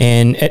 Mm-hmm.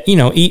 And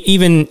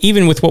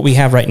even with what we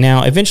have right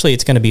now, eventually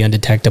it's going to be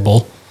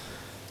undetectable.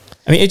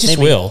 It just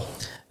will.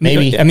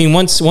 Maybe.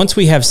 Once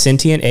we have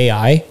sentient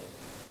AI,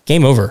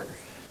 game over.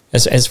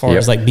 As far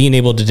as like being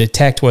able to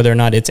detect whether or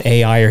not it's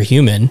AI or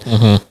human,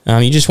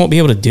 you just won't be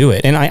able to do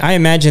it. And I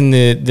imagine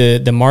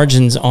the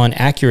margins on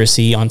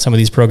accuracy on some of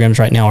these programs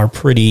right now are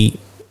pretty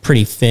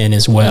thin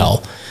as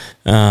well.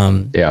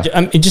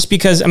 Just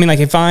because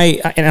if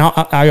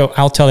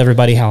I'll tell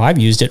everybody how I've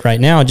used it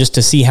right now just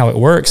to see how it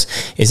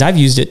works, is I've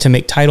used it to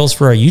make titles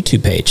for our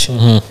YouTube page.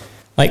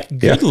 Mm-hmm.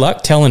 Good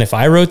luck telling if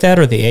I wrote that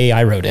or the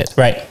AI wrote it.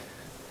 Right.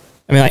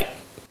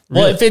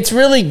 Well, if it's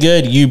really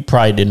good, you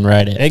probably didn't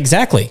write it.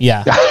 Exactly.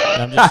 Yeah.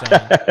 I'm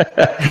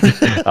just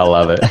saying. I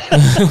love it.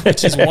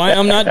 Which is why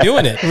I'm not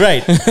doing it.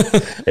 Right.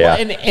 Yeah.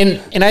 Well,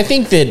 and I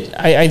think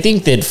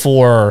that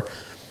for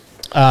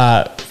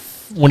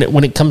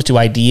when it comes to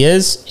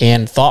ideas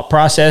and thought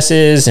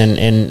processes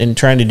and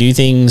trying to do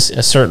things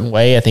a certain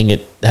way, I think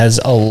it has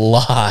a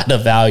lot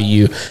of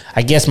value.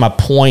 I guess my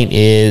point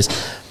is,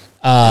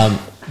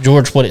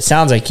 George, what it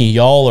sounds like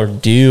y'all are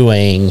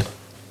doing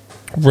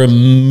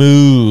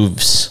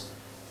removes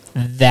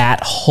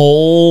that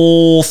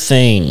whole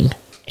thing,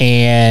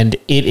 and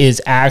it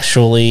is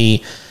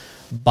actually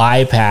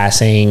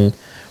bypassing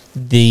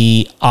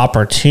the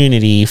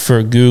opportunity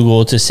for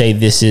Google to say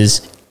this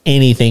is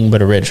anything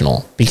but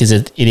original, because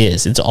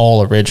it's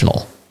all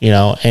original,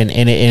 and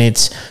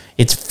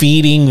it's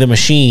feeding the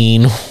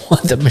machine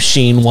what the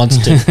machine wants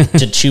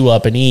to chew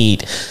up and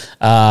eat.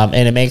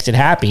 And it makes it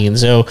happy. And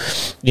so,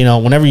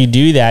 whenever you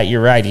do that,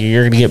 you're right.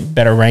 You're going to get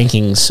better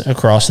rankings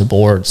across the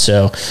board.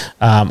 So,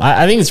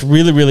 I think it's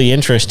really, really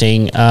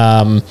interesting.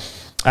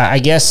 I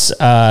guess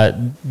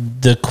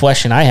the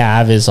question I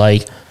have is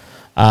like,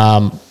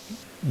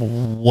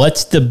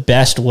 what's the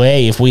best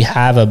way if we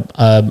have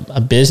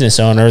a business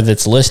owner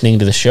that's listening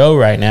to the show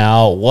right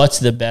now? What's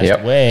the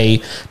best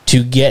way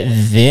to get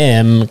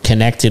them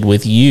connected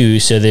with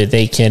you so that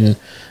they can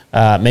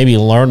maybe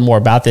learn more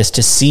about this,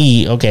 to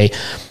see, okay,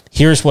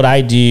 here's what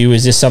I do.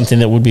 Is this something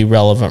that would be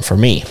relevant for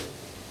me?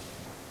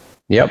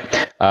 Yep.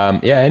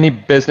 Any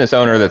business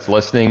owner that's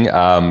listening,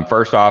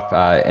 first off,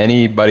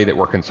 anybody that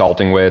we're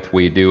consulting with,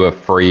 we do a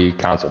free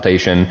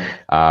consultation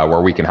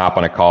where we can hop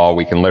on a call.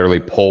 We can literally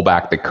pull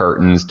back the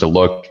curtains to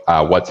look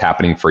what's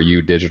happening for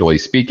you digitally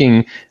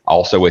speaking,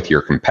 also with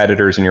your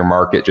competitors in your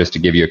market, just to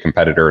give you a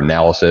competitor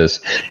analysis.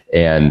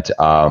 And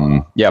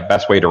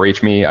best way to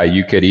reach me,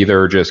 you could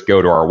either just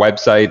go to our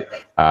website,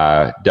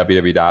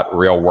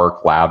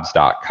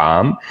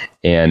 www.realworklabs.com,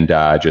 and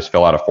just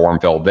fill out a form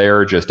filled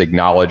there. Just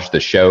acknowledge the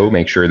show.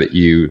 Make sure that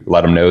you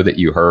let them know that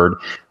you heard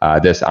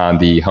this on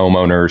the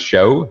Homeowners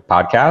Show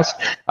podcast.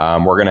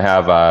 We're going to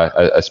have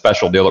a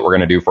special deal that we're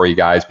going to do for you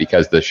guys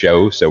because of the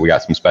show. So we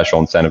got some special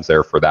incentives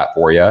there for that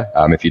for you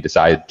if you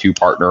decide to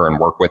partner and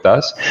work with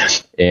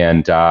us.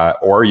 And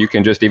or you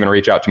can just even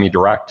reach out to me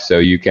direct. So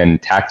you can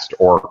text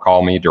or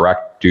call me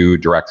direct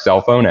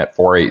cell phone at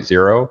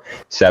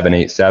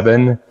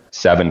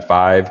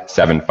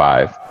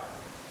 480-787-7575.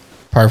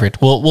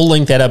 Perfect. We'll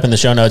link that up in the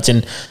show notes.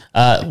 And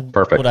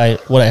perfect.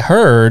 What I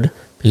heard,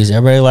 because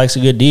everybody likes a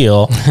good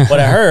deal, what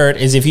I heard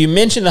is if you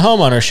mention the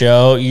Homeowner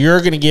Show, you're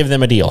going to give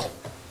them a deal.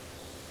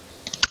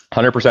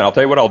 100%. I'll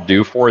tell you what I'll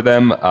do for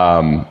them.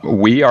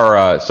 We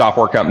are a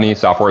software company,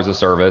 software as a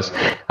service.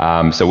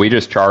 So we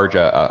just charge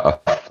a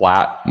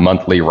flat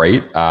monthly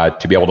rate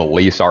to be able to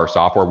lease our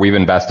software. We've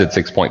invested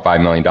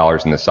 $6.5 million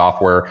in the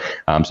software.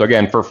 So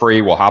again, for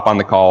free, we'll hop on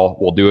the call.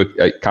 We'll do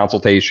a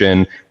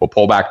consultation. We'll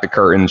pull back the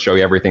curtain, show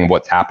you everything,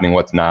 what's happening,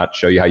 what's not,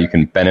 show you how you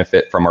can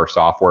benefit from our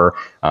software.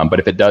 But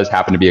if it does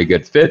happen to be a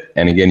good fit,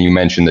 and again, you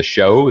mentioned the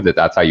show,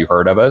 that's how you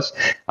heard of us,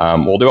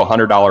 we'll do a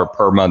 $100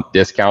 per month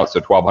discount. So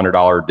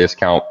 $1,200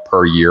 discount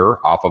per year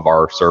off of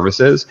our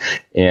services.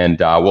 And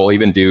we'll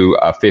even do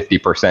a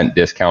 50%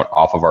 discount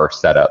off of our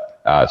setup.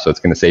 So it's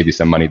going to save you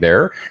some money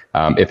there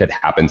if it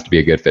happens to be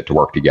a good fit to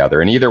work together.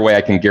 And either way,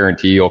 I can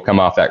guarantee you'll come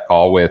off that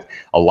call with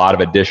a lot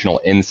of additional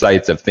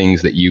insights of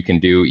things that you can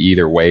do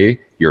either way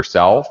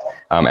yourself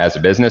as a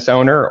business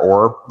owner,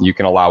 or you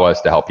can allow us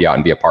to help you out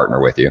and be a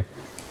partner with you.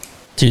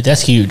 Dude,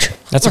 that's huge.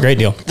 That's a great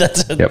deal.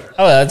 That's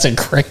a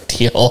great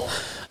deal.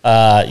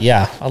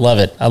 I love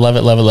it. I love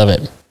it. Love it. Love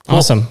it.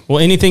 Awesome. Well,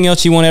 anything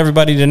else you want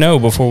everybody to know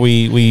before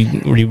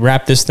we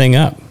wrap this thing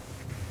up?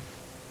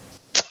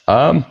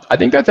 I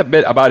think that's a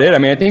bit about it. I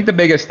mean, I think the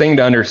biggest thing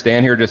to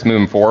understand here, just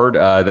moving forward,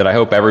 that I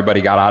hope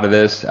everybody got out of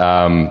this,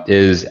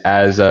 is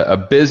as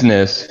a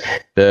business,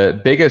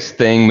 the biggest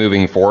thing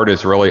moving forward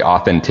is really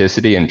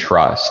authenticity and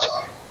trust.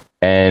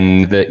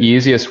 And the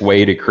easiest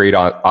way to create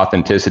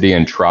authenticity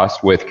and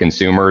trust with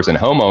consumers and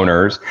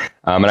homeowners,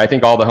 and I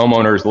think all the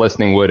homeowners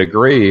listening would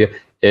agree,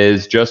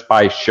 is just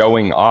by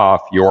showing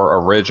off your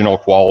original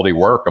quality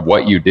work of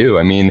what you do.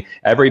 I mean,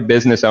 every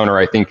business owner,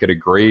 I think, could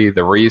agree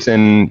the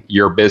reason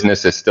your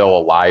business is still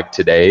alive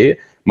today,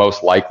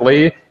 most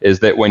likely, is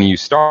that when you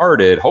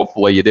started,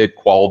 hopefully you did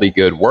quality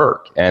good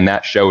work, and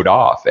that showed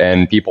off,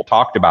 and people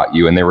talked about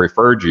you and they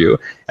referred you.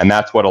 And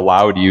that's what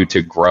allowed you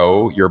to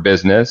grow your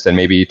business and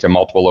maybe to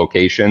multiple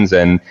locations.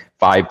 And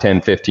 5, 10,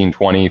 15,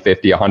 20,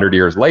 50, 100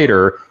 years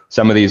later,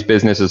 some of these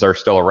businesses are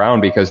still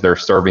around because they're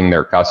serving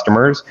their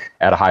customers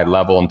at a high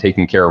level and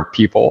taking care of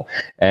people.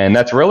 And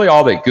that's really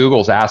all that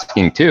Google's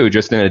asking too,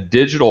 just in a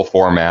digital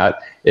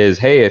format, is,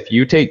 hey, if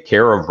you take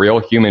care of real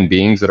human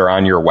beings that are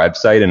on your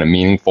website in a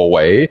meaningful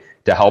way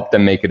to help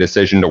them make a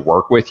decision to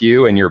work with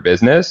you and your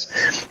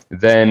business,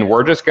 then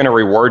we're just going to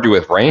reward you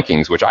with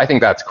rankings, which I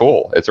think that's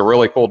cool. It's a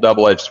really cool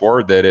double-edged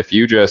sword that if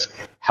you just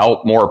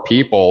help more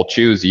people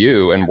choose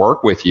you and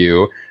work with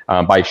you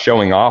by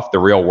showing off the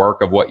real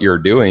work of what you're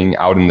doing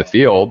out in the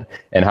field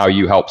and how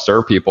you help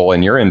serve people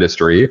in your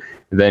industry,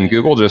 then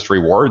Google just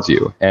rewards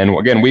you. And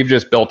again, we've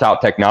just built out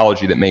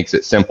technology that makes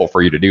it simple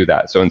for you to do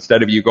that. So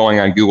instead of you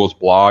going on Google's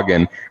blog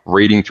and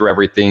reading through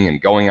everything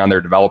and going on their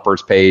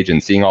developers page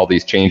and seeing all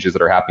these changes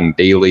that are happening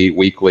daily,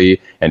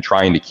 weekly, and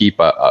trying to keep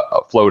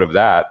a float of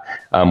that,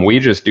 we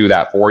just do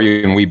that for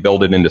you, and we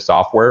build it into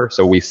software.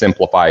 So we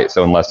simplify it.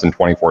 So in less than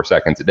 24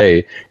 seconds a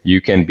day, you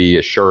can be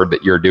assured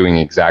that you're doing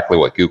exactly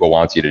what Google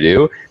wants you to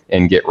do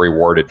and get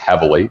rewarded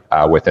heavily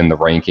within the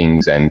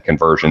rankings and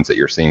conversions that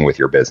you're seeing with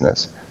your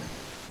business.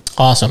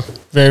 Awesome.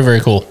 Very,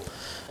 very cool.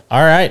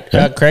 All right.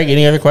 Craig,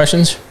 any other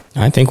questions?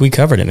 I think we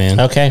covered it,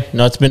 man. Okay.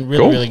 No, it's been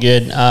really, really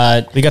good.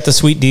 We got the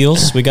sweet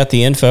deals. We got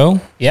the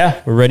info.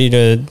 Yeah. We're ready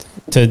to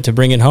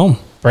bring it home.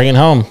 Bring it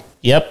home.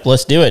 Yep.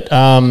 Let's do it.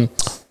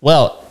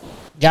 Well,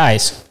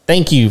 guys,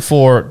 thank you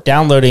for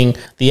downloading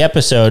the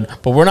episode,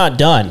 but we're not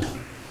done.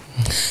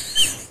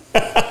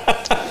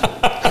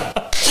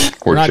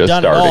 We're not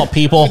done at all,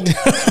 people.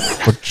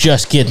 We're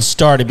just getting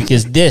started,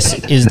 because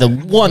this is the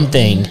one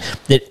thing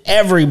that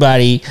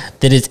everybody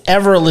that has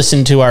ever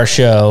listened to our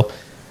show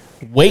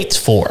waits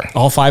for.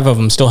 All 5 of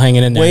them still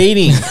hanging in there.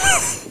 Waiting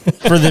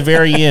for the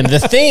very end. The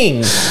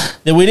thing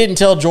that we didn't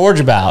tell George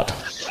about.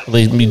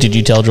 Did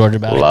you tell George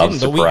about Love it?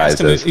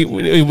 surprises.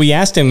 We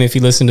asked him if he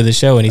listened to the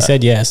show, and he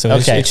said yes. So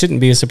it shouldn't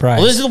be a surprise.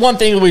 Well, this is the one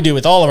thing that we do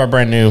with all of our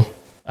brand new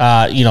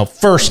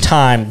first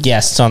time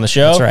guests on the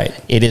show. That's right.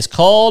 It is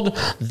called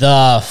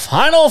the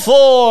Final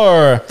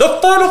Four. The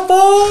Final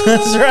Four.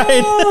 That's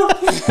right.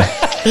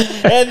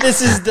 And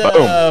this is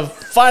the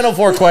final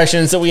four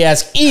questions that we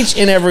ask each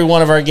and every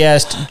one of our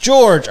guests.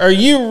 George, are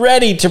you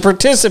ready to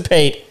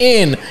participate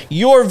in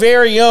your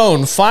very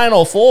own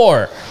Final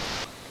Four?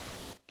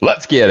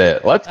 Let's get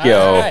it. Let's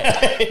go. All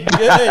right.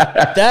 Good.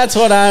 That's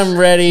what I'm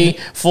ready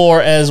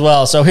for as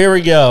well. So here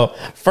we go.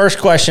 First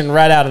question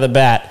right out of the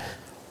bat.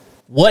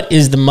 What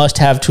is the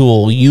must-have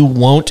tool you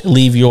won't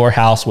leave your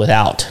house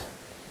without?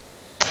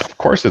 Of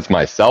course, it's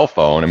my cell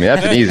phone. I mean,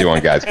 that's an easy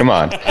one, guys. Come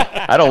on.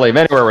 I don't leave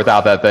anywhere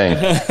without that thing.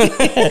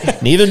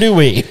 Neither do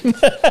we.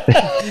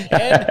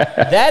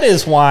 And that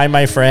is why,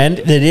 my friend,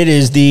 that it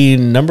is the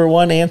number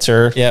one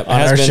answer Yep, on it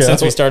has our been show.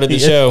 since we started the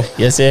show.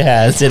 Yes, it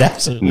has. It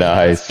absolutely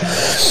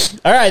Nice.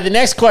 All right, the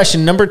next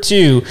question, number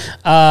two.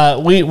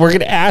 We're going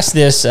to ask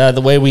this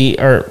the way we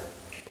are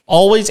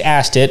always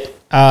asked it,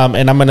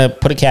 and I'm going to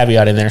put a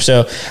caveat in there.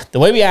 So the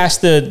way we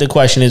asked the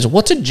question is,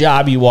 what's a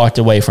job you walked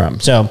away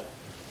from? So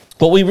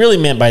what we really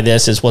meant by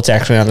this is what's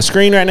actually on the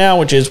screen right now,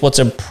 which is what's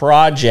a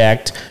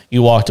project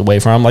you walked away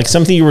from, like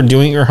something you were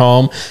doing at your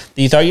home that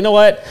you thought, you know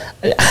what,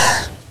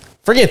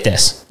 forget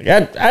this.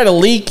 I had a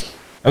leak.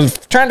 I was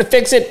trying to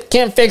fix it,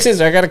 can't fix it,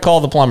 so I got to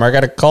call the plumber. I got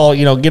to call,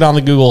 get on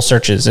the Google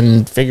searches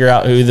and figure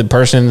out who the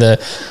person,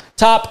 the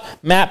top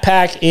map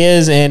pack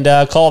is, and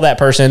call that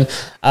person.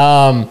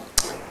 But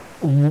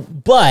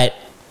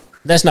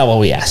that's not what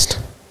we asked.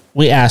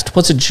 We asked,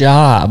 what's a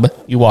job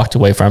you walked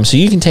away from? So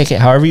you can take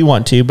it however you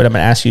want to, but I'm going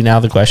to ask you now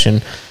the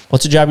question,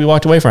 what's a job you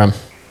walked away from?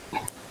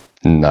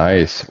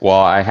 Nice. Well,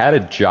 I had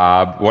a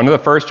job. One of the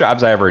first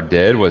jobs I ever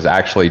did was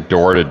actually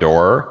door to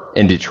door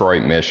in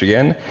Detroit,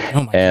 Michigan.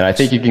 And I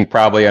think you can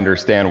probably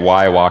understand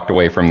why I walked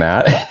away from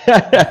that.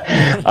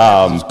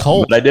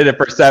 Cold. But I did it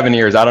for 7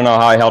 years. I don't know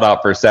how I held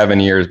out for 7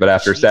 years, but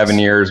after 7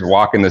 years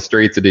walking the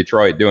streets of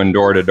Detroit doing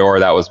door to door,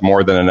 that was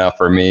more than enough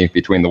for me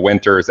between the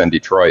winters and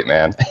Detroit,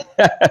 man.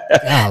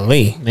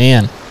 Golly,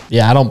 man.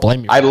 Yeah, I don't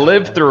blame you. I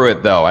lived through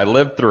it, though.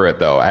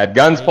 I had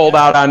guns pulled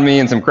out on me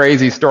and some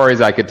crazy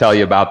stories I could tell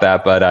you about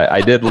that, but I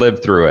did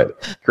live through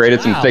it. Created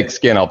some thick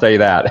skin, I'll tell you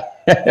that.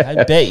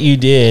 I bet you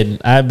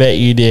did. All right,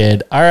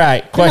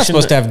 You're not question.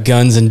 supposed to have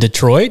guns in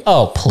Detroit.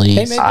 Oh,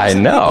 please. I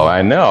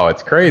know.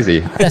 It's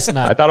crazy. That's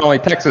not. I thought only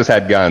Texas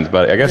had guns,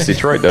 but I guess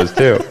Detroit does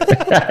too.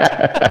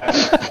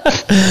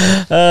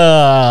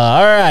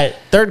 All right,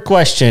 third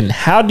question.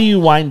 How do you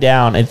wind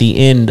down at the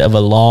end of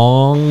a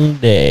long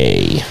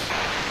day?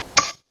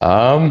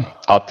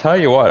 I'll tell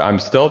you what, I'm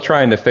still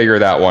trying to figure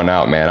that one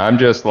out, man. I'm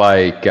just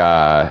like,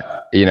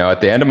 at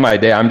the end of my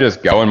day, I'm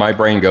just going. My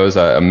brain goes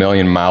a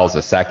million miles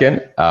a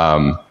second.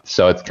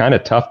 So it's kind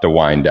of tough to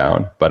wind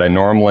down, but I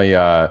normally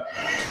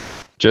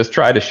just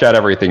try to shut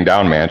everything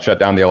down, man. Shut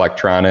down the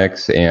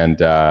electronics and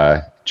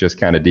just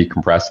kind of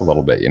decompress a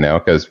little bit,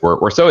 because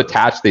we're so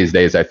attached these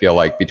days, I feel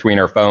like, between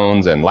our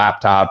phones and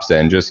laptops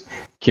and just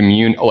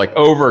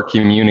over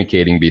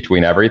communicating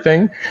between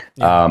everything,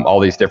 all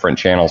these different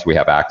channels we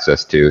have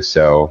access to.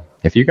 So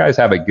if you guys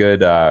have a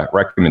good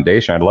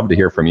recommendation, I'd love to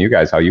hear from you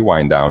guys how you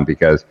wind down,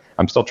 because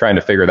I'm still trying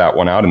to figure that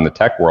one out in the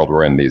tech world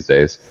we're in these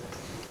days.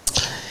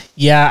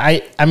 Yeah,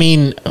 I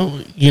mean,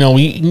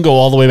 you can go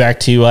all the way back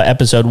to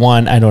episode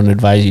 1. I don't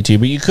advise you to,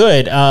 but you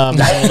could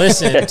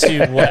listen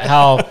to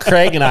how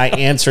Craig and I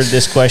answered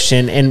this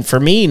question. And for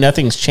me,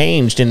 nothing's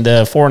changed in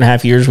the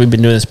 4.5 years we've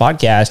been doing this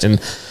podcast.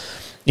 And,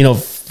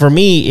 for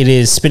me, it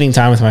is spending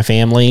time with my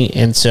family.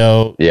 And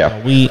so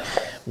we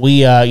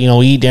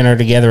eat dinner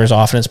together as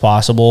often as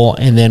possible.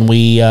 And then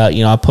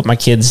I put my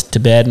kids to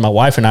bed. My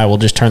wife and I will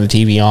just turn the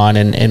TV on.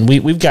 And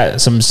we've got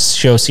some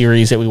show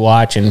series that we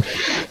watch, and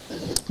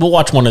we'll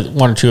watch one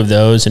or two of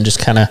those and just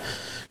kind of,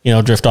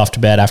 drift off to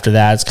bed after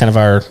that. It's kind of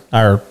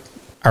our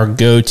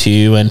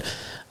go-to. And,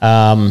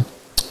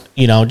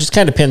 just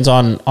kind of depends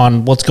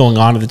on what's going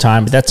on at the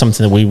time, but that's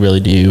something that we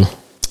really do.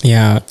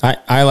 Yeah.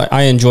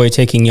 I enjoy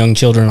taking young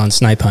children on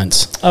snipe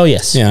hunts. Oh,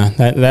 yes. Yeah.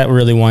 That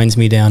really winds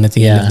me down at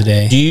the end of the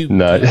day. Do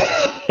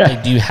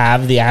you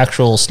have the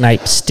actual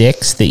snipe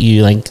sticks that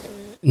you like?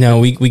 No,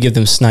 we give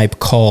them snipe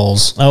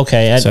calls.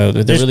 Okay. So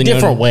they're there's really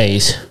different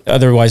ways.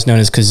 Otherwise known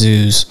as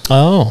kazoos.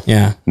 Oh.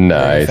 Yeah.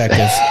 Nice.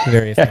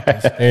 Very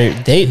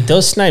effective.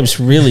 Those snipes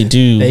really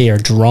do. They are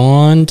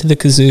drawn to the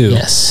kazoo.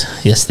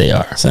 Yes, they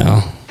are. So,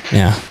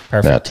 yeah.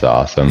 Perfect. That's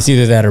awesome. It's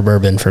either that or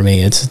bourbon for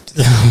me. It's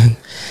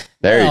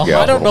There you go.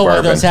 I don't know why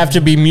those have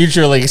to be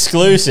mutually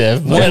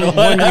exclusive. one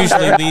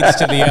usually leads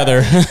to the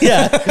other.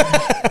 Yeah,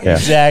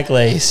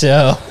 exactly. So,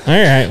 all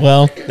right.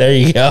 Well, there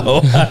you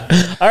go.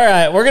 All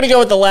right. We're going to go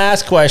with the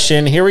last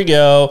question. Here we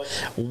go.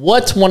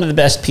 What's one of the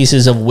best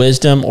pieces of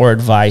wisdom or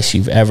advice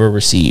you've ever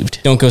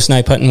received? Don't go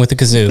snipe hunting with a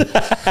kazoo.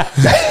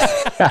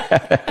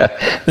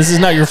 This is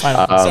not your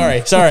final.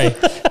 Sorry.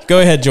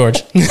 Go ahead,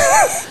 George.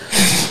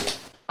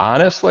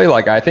 Honestly,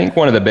 like I think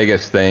one of the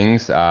biggest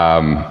things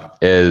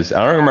is,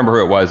 I don't remember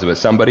who it was, but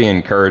somebody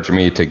encouraged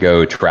me to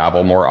go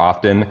travel more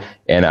often.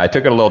 And I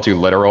took it a little too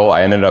literal.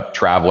 I ended up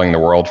traveling the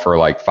world for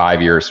like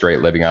 5 years straight,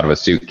 living out of a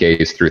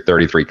suitcase through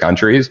 33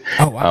 countries.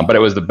 Oh, wow. But it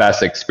was the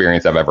best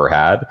experience I've ever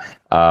had.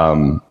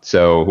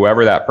 So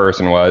whoever that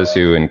person was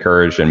who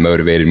encouraged and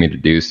motivated me to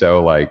do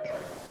so, like,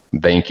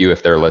 thank you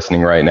if they're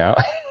listening right now.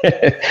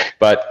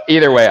 But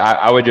either way,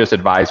 I would just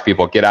advise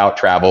people, get out,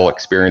 travel,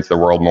 experience the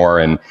world more.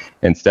 And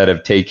instead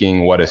of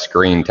taking what a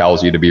screen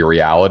tells you to be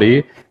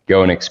reality,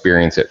 go and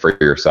experience it for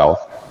yourself.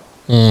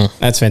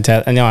 That's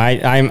fantastic. No,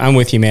 I'm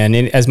with you, man.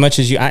 And as much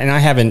as you, and I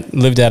haven't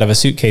lived out of a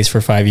suitcase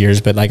for 5 years,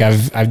 but like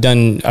I've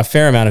done a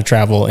fair amount of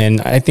travel,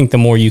 and I think the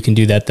more you can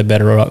do that, the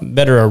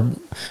better,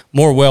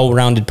 more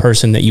well-rounded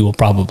person that you will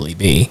probably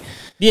be.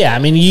 Yeah, I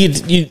mean, you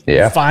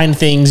find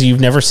things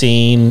you've never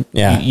seen.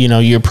 Yeah,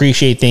 you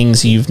appreciate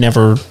things you've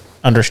never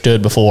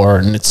understood before,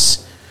 and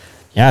it's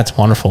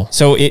wonderful.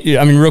 So,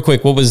 I mean, real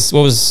quick, what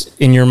was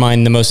in your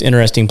mind the most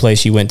interesting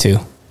place you went to?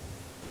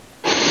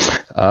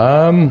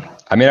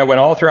 I mean, I went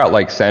all throughout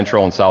like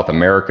Central and South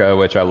America,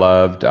 which I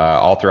loved,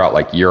 all throughout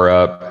like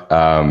Europe.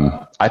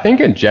 I think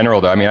in general,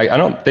 though, I mean, I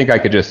don't think I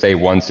could just say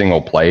one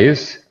single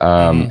place.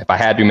 If I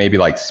had to, maybe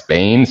like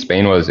Spain.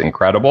 Spain was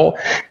incredible.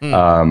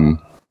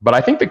 But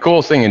I think the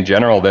coolest thing in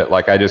general that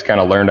like I just kind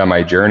of learned on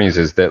my journeys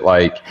is that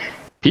like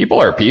people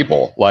are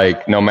people.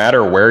 Like no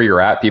matter where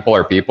you're at, people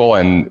are people,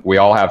 and we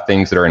all have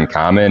things that are in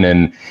common.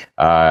 And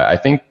I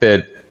think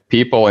that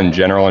people in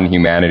general and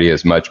humanity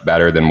is much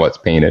better than what's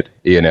painted,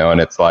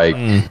 and it's like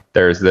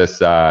there's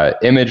this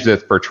image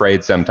that's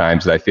portrayed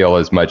sometimes that I feel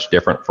is much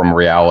different from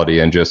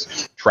reality. And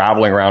just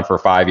traveling around for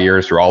 5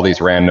 years through all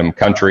these random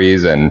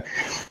countries, and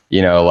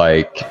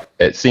like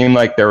it seemed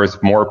like there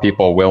was more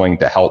people willing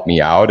to help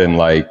me out and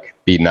like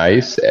be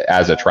nice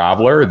as a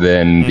traveler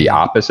than the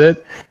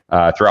opposite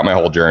throughout my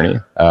whole journey.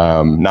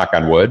 Knock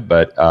on wood,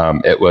 but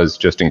it was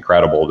just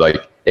incredible,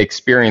 like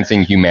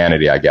experiencing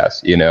humanity, I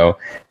guess, and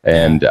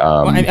and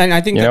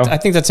I think I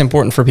think that's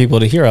important for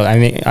people to hear. I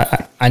mean,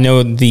 I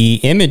know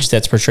the image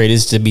that's portrayed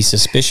is to be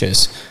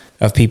suspicious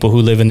of people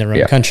who live in their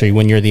own country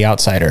when you're the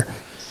outsider.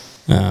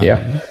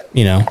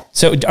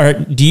 So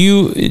do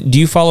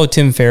you follow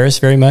Tim Ferriss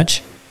very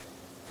much?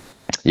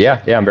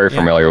 Yeah, I'm very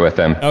familiar with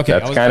him. Okay,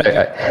 that's kind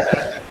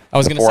of. I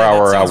was going to say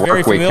 4-hour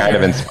work week kind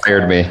of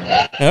inspired me.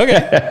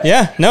 Okay.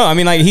 Yeah. No, I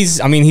mean, like he's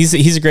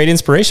a great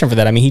inspiration for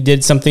that. I mean, he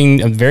did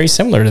something very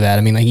similar to that.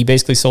 I mean, like he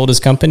basically sold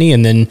his company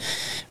and then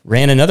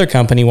ran another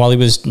company while he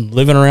was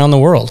living around the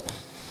world.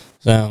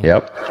 So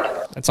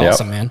that's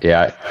awesome, man.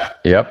 Yeah.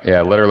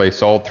 Literally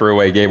sold, threw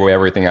away, gave away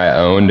everything I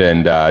owned,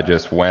 and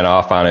just went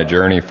off on a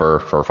journey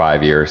for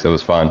 5 years. It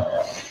was fun.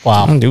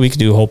 Wow. Dude, we could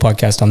do a whole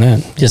podcast on that.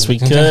 Yes, we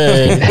could.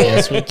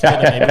 Yes, we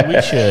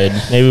could.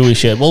 Maybe we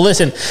should. Well,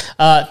 listen,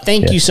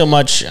 thank you so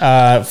much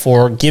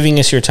for giving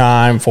us your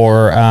time,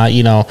 for,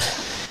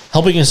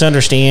 helping us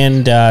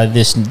understand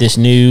this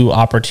new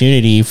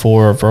opportunity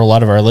for a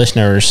lot of our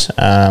listeners.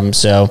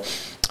 Look,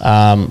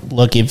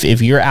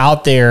 if you're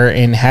out there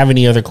and have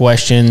any other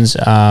questions,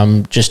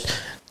 just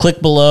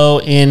click below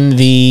in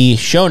the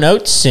show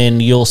notes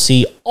and you'll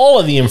see all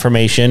of the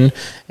information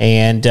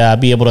and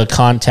be able to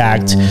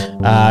contact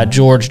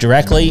George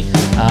directly.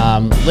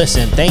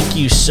 Listen, thank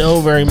you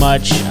so very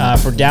much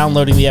for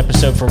downloading the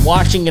episode, for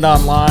watching it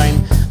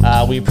online.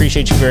 We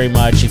appreciate you very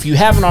much. If you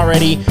haven't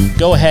already,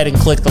 go ahead and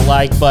click the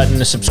like button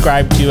to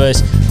subscribe to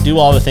us, do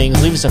all the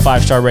things, leave us a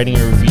 5-star rating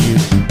and review.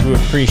 We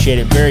would appreciate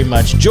it very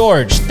much.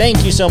 George,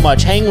 thank you so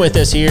much. Hang with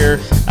us here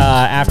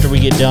after we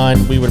get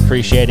done. We would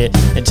appreciate it.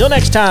 Until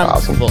next time,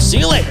 We'll see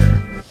you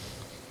later.